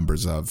got the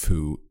numbers of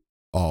who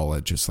all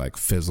had just like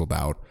fizzled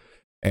out.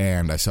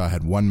 And I saw I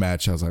had 1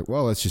 match. I was like,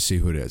 well, let's just see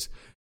who it is.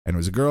 And it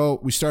was a girl.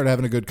 We started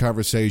having a good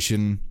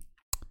conversation,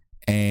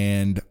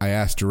 and I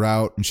asked her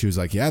out, and she was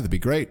like, yeah, that'd be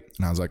great.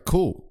 And I was like,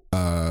 cool.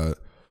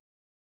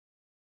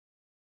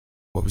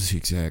 What was the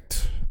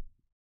exact?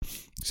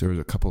 So there was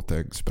a couple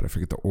things, but I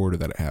forget the order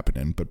that it happened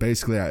in. But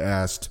basically I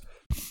asked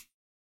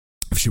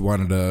if she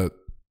wanted to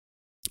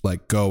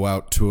like go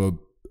out to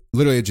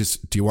literally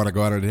just, do you want to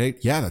go out on a date?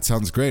 Yeah, that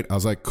sounds great. I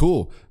was like,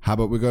 cool. How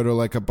about we go to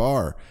like a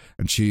bar?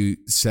 And she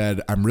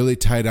said, I'm really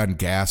tight on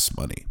gas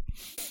money.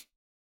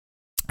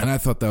 And I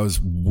thought that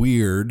was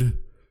weird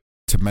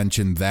to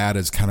mention that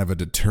as kind of a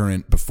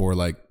deterrent before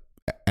like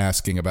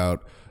asking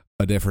about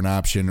a different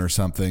option or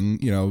something,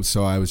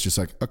 so I was just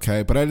like,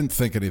 okay, but I didn't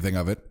think anything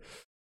of it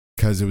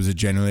because it was a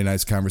genuinely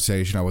nice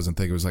conversation. I wasn't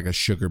thinking it was like a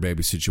sugar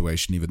baby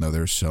situation, even though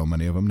there's so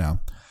many of them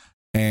now.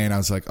 And I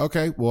was like,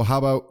 okay, well, how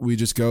about we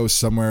just go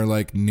somewhere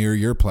like near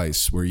your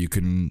place where you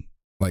can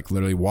like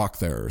literally walk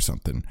there or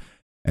something?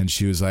 And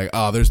she was like,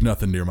 oh, there's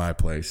nothing near my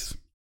place.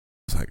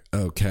 I was like,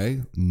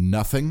 okay,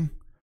 nothing.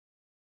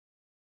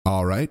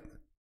 All right.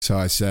 So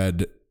I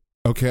said,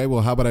 okay,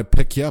 well, how about I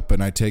pick you up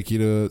and I take you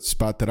to a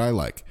spot that I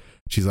like?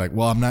 She's like,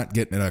 well, I'm not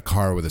getting in a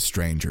car with a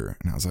stranger.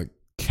 And I was like,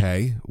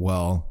 okay,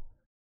 well,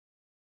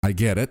 I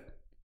get it.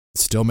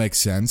 Still makes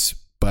sense,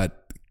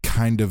 but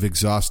kind of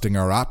exhausting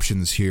our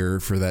options here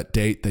for that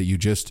date that you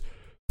just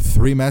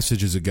 3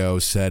 messages ago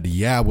said,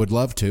 yeah, would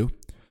love to.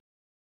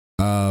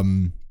 I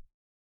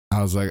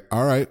was like,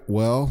 all right,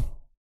 well,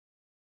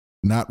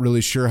 not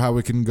really sure how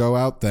we can go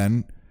out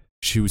then.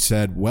 She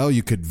said, well,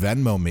 you could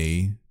Venmo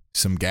me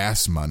some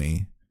gas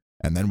money,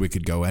 and then we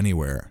could go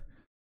anywhere.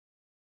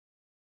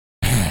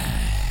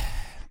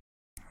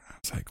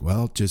 It's like,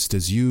 well, just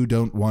as you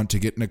don't want to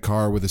get in a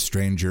car with a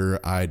stranger,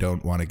 I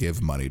don't want to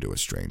give money to a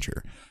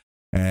stranger.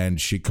 And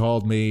she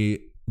called me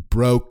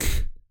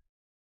broke,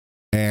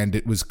 and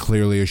it was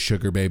clearly a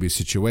sugar baby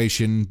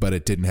situation, but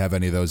it didn't have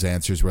any of those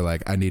answers where,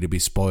 like, I need to be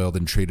spoiled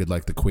and treated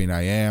like the queen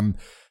I am.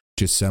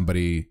 Just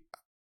somebody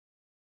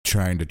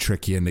trying to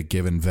trick you into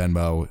giving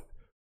Venmo.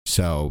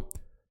 So,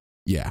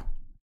 yeah,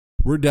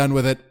 we're done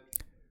with it.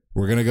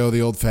 We're going to go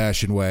the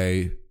old-fashioned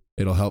way.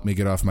 It'll help me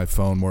get off my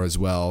phone more as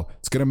well.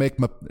 It's going to make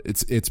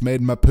it's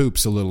made my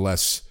poops a little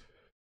less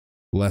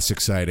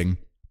exciting,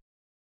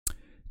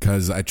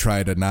 because I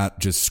try to not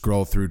just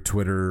scroll through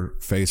Twitter,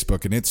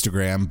 Facebook, and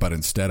Instagram, but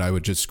instead I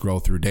would just scroll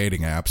through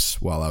dating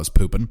apps while I was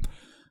pooping.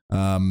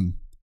 And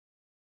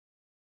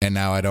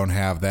now I don't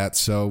have that,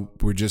 so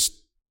we're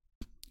just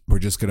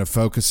going to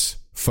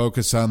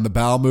focus on the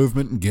bowel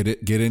movement and get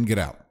in, get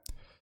out.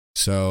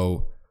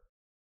 So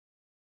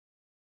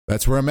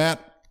that's where I'm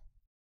at.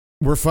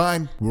 We're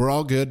fine. We're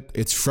all good.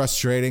 It's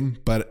frustrating,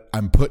 but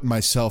I'm putting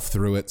myself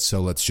through it. So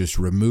let's just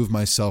remove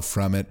myself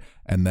from it,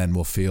 and then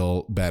we'll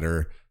feel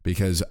better,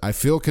 because I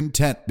feel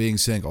content being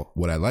single.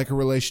 Would I like a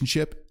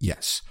relationship?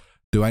 Yes.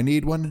 Do I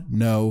need one?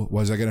 No.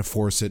 Was I going to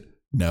force it?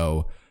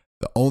 No.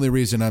 The only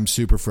reason I'm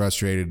super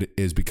frustrated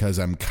is because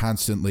I'm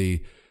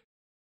constantly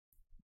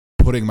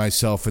putting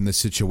myself in the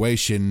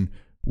situation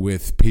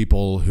with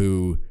people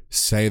who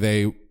say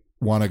they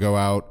want to go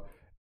out,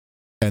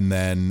 and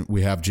then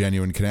we have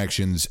genuine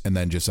connections, and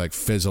then just like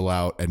fizzle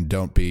out and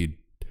don't be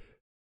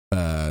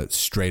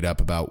straight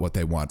up about what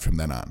they want from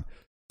then on.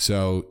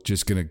 So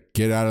just going to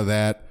get out of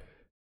that.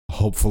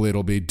 Hopefully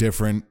it'll be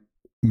different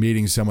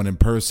meeting someone in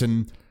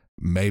person.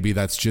 Maybe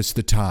that's just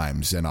the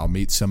times, and I'll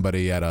meet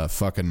somebody at a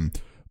fucking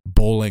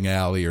bowling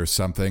alley or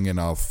something, and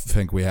I'll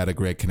think we had a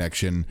great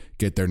connection,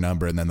 get their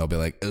number, and then they'll be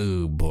like,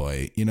 oh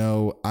boy,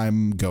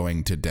 I'm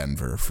going to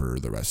Denver for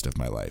the rest of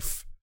my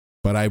life.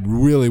 But I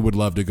really would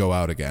love to go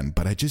out again,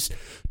 but I just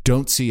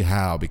don't see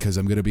how, because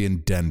I'm going to be in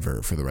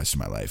Denver for the rest of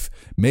my life.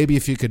 Maybe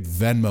if you could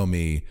Venmo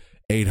me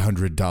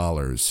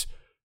 $800,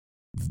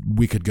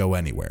 we could go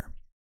anywhere.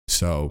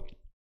 So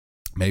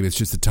maybe it's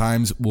just the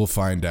times. We'll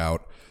find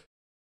out.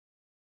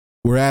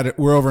 We're at it.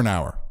 We're over an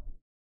hour.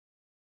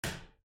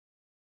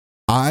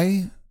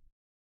 I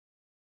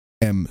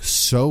am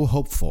so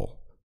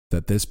hopeful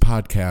that this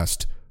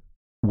podcast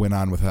went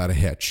on without a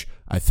hitch.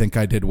 I think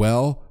I did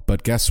well,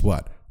 but guess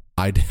what?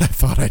 I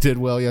thought I did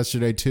well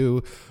yesterday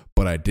too,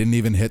 but I didn't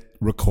even hit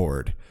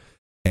record.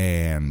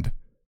 And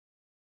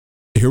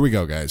here we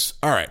go, guys.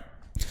 All right.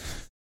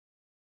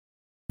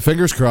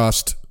 Fingers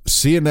crossed.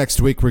 See you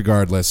next week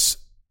regardless.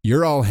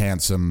 You're all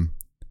handsome.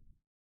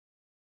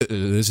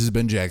 This has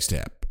been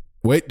Jagstab.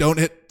 Wait, don't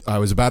hit. I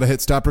was about to hit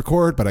stop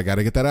record, but I got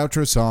to get that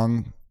outro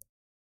song.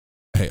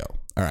 Hey-o.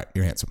 All right,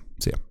 you're handsome.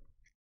 See ya.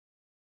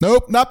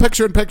 Nope, not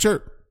picture in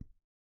picture.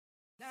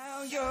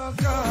 Now you're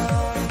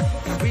gone.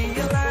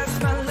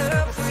 Realize my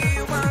love for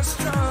you was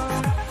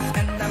strong,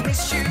 and I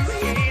miss you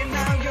here.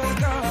 Now you're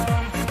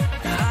gone.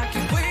 I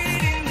keep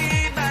waiting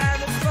here by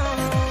the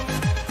phone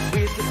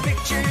with the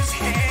pictures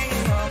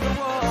hanging on the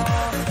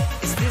wall.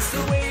 Is this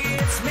the way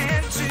it's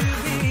meant to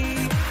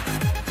be?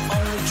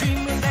 Only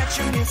dreaming that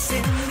you're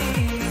missing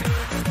me.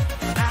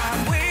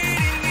 I'm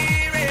waiting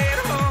here at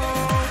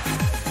home.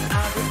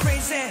 I'll go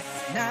crazy.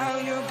 Now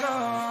you're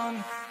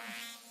gone.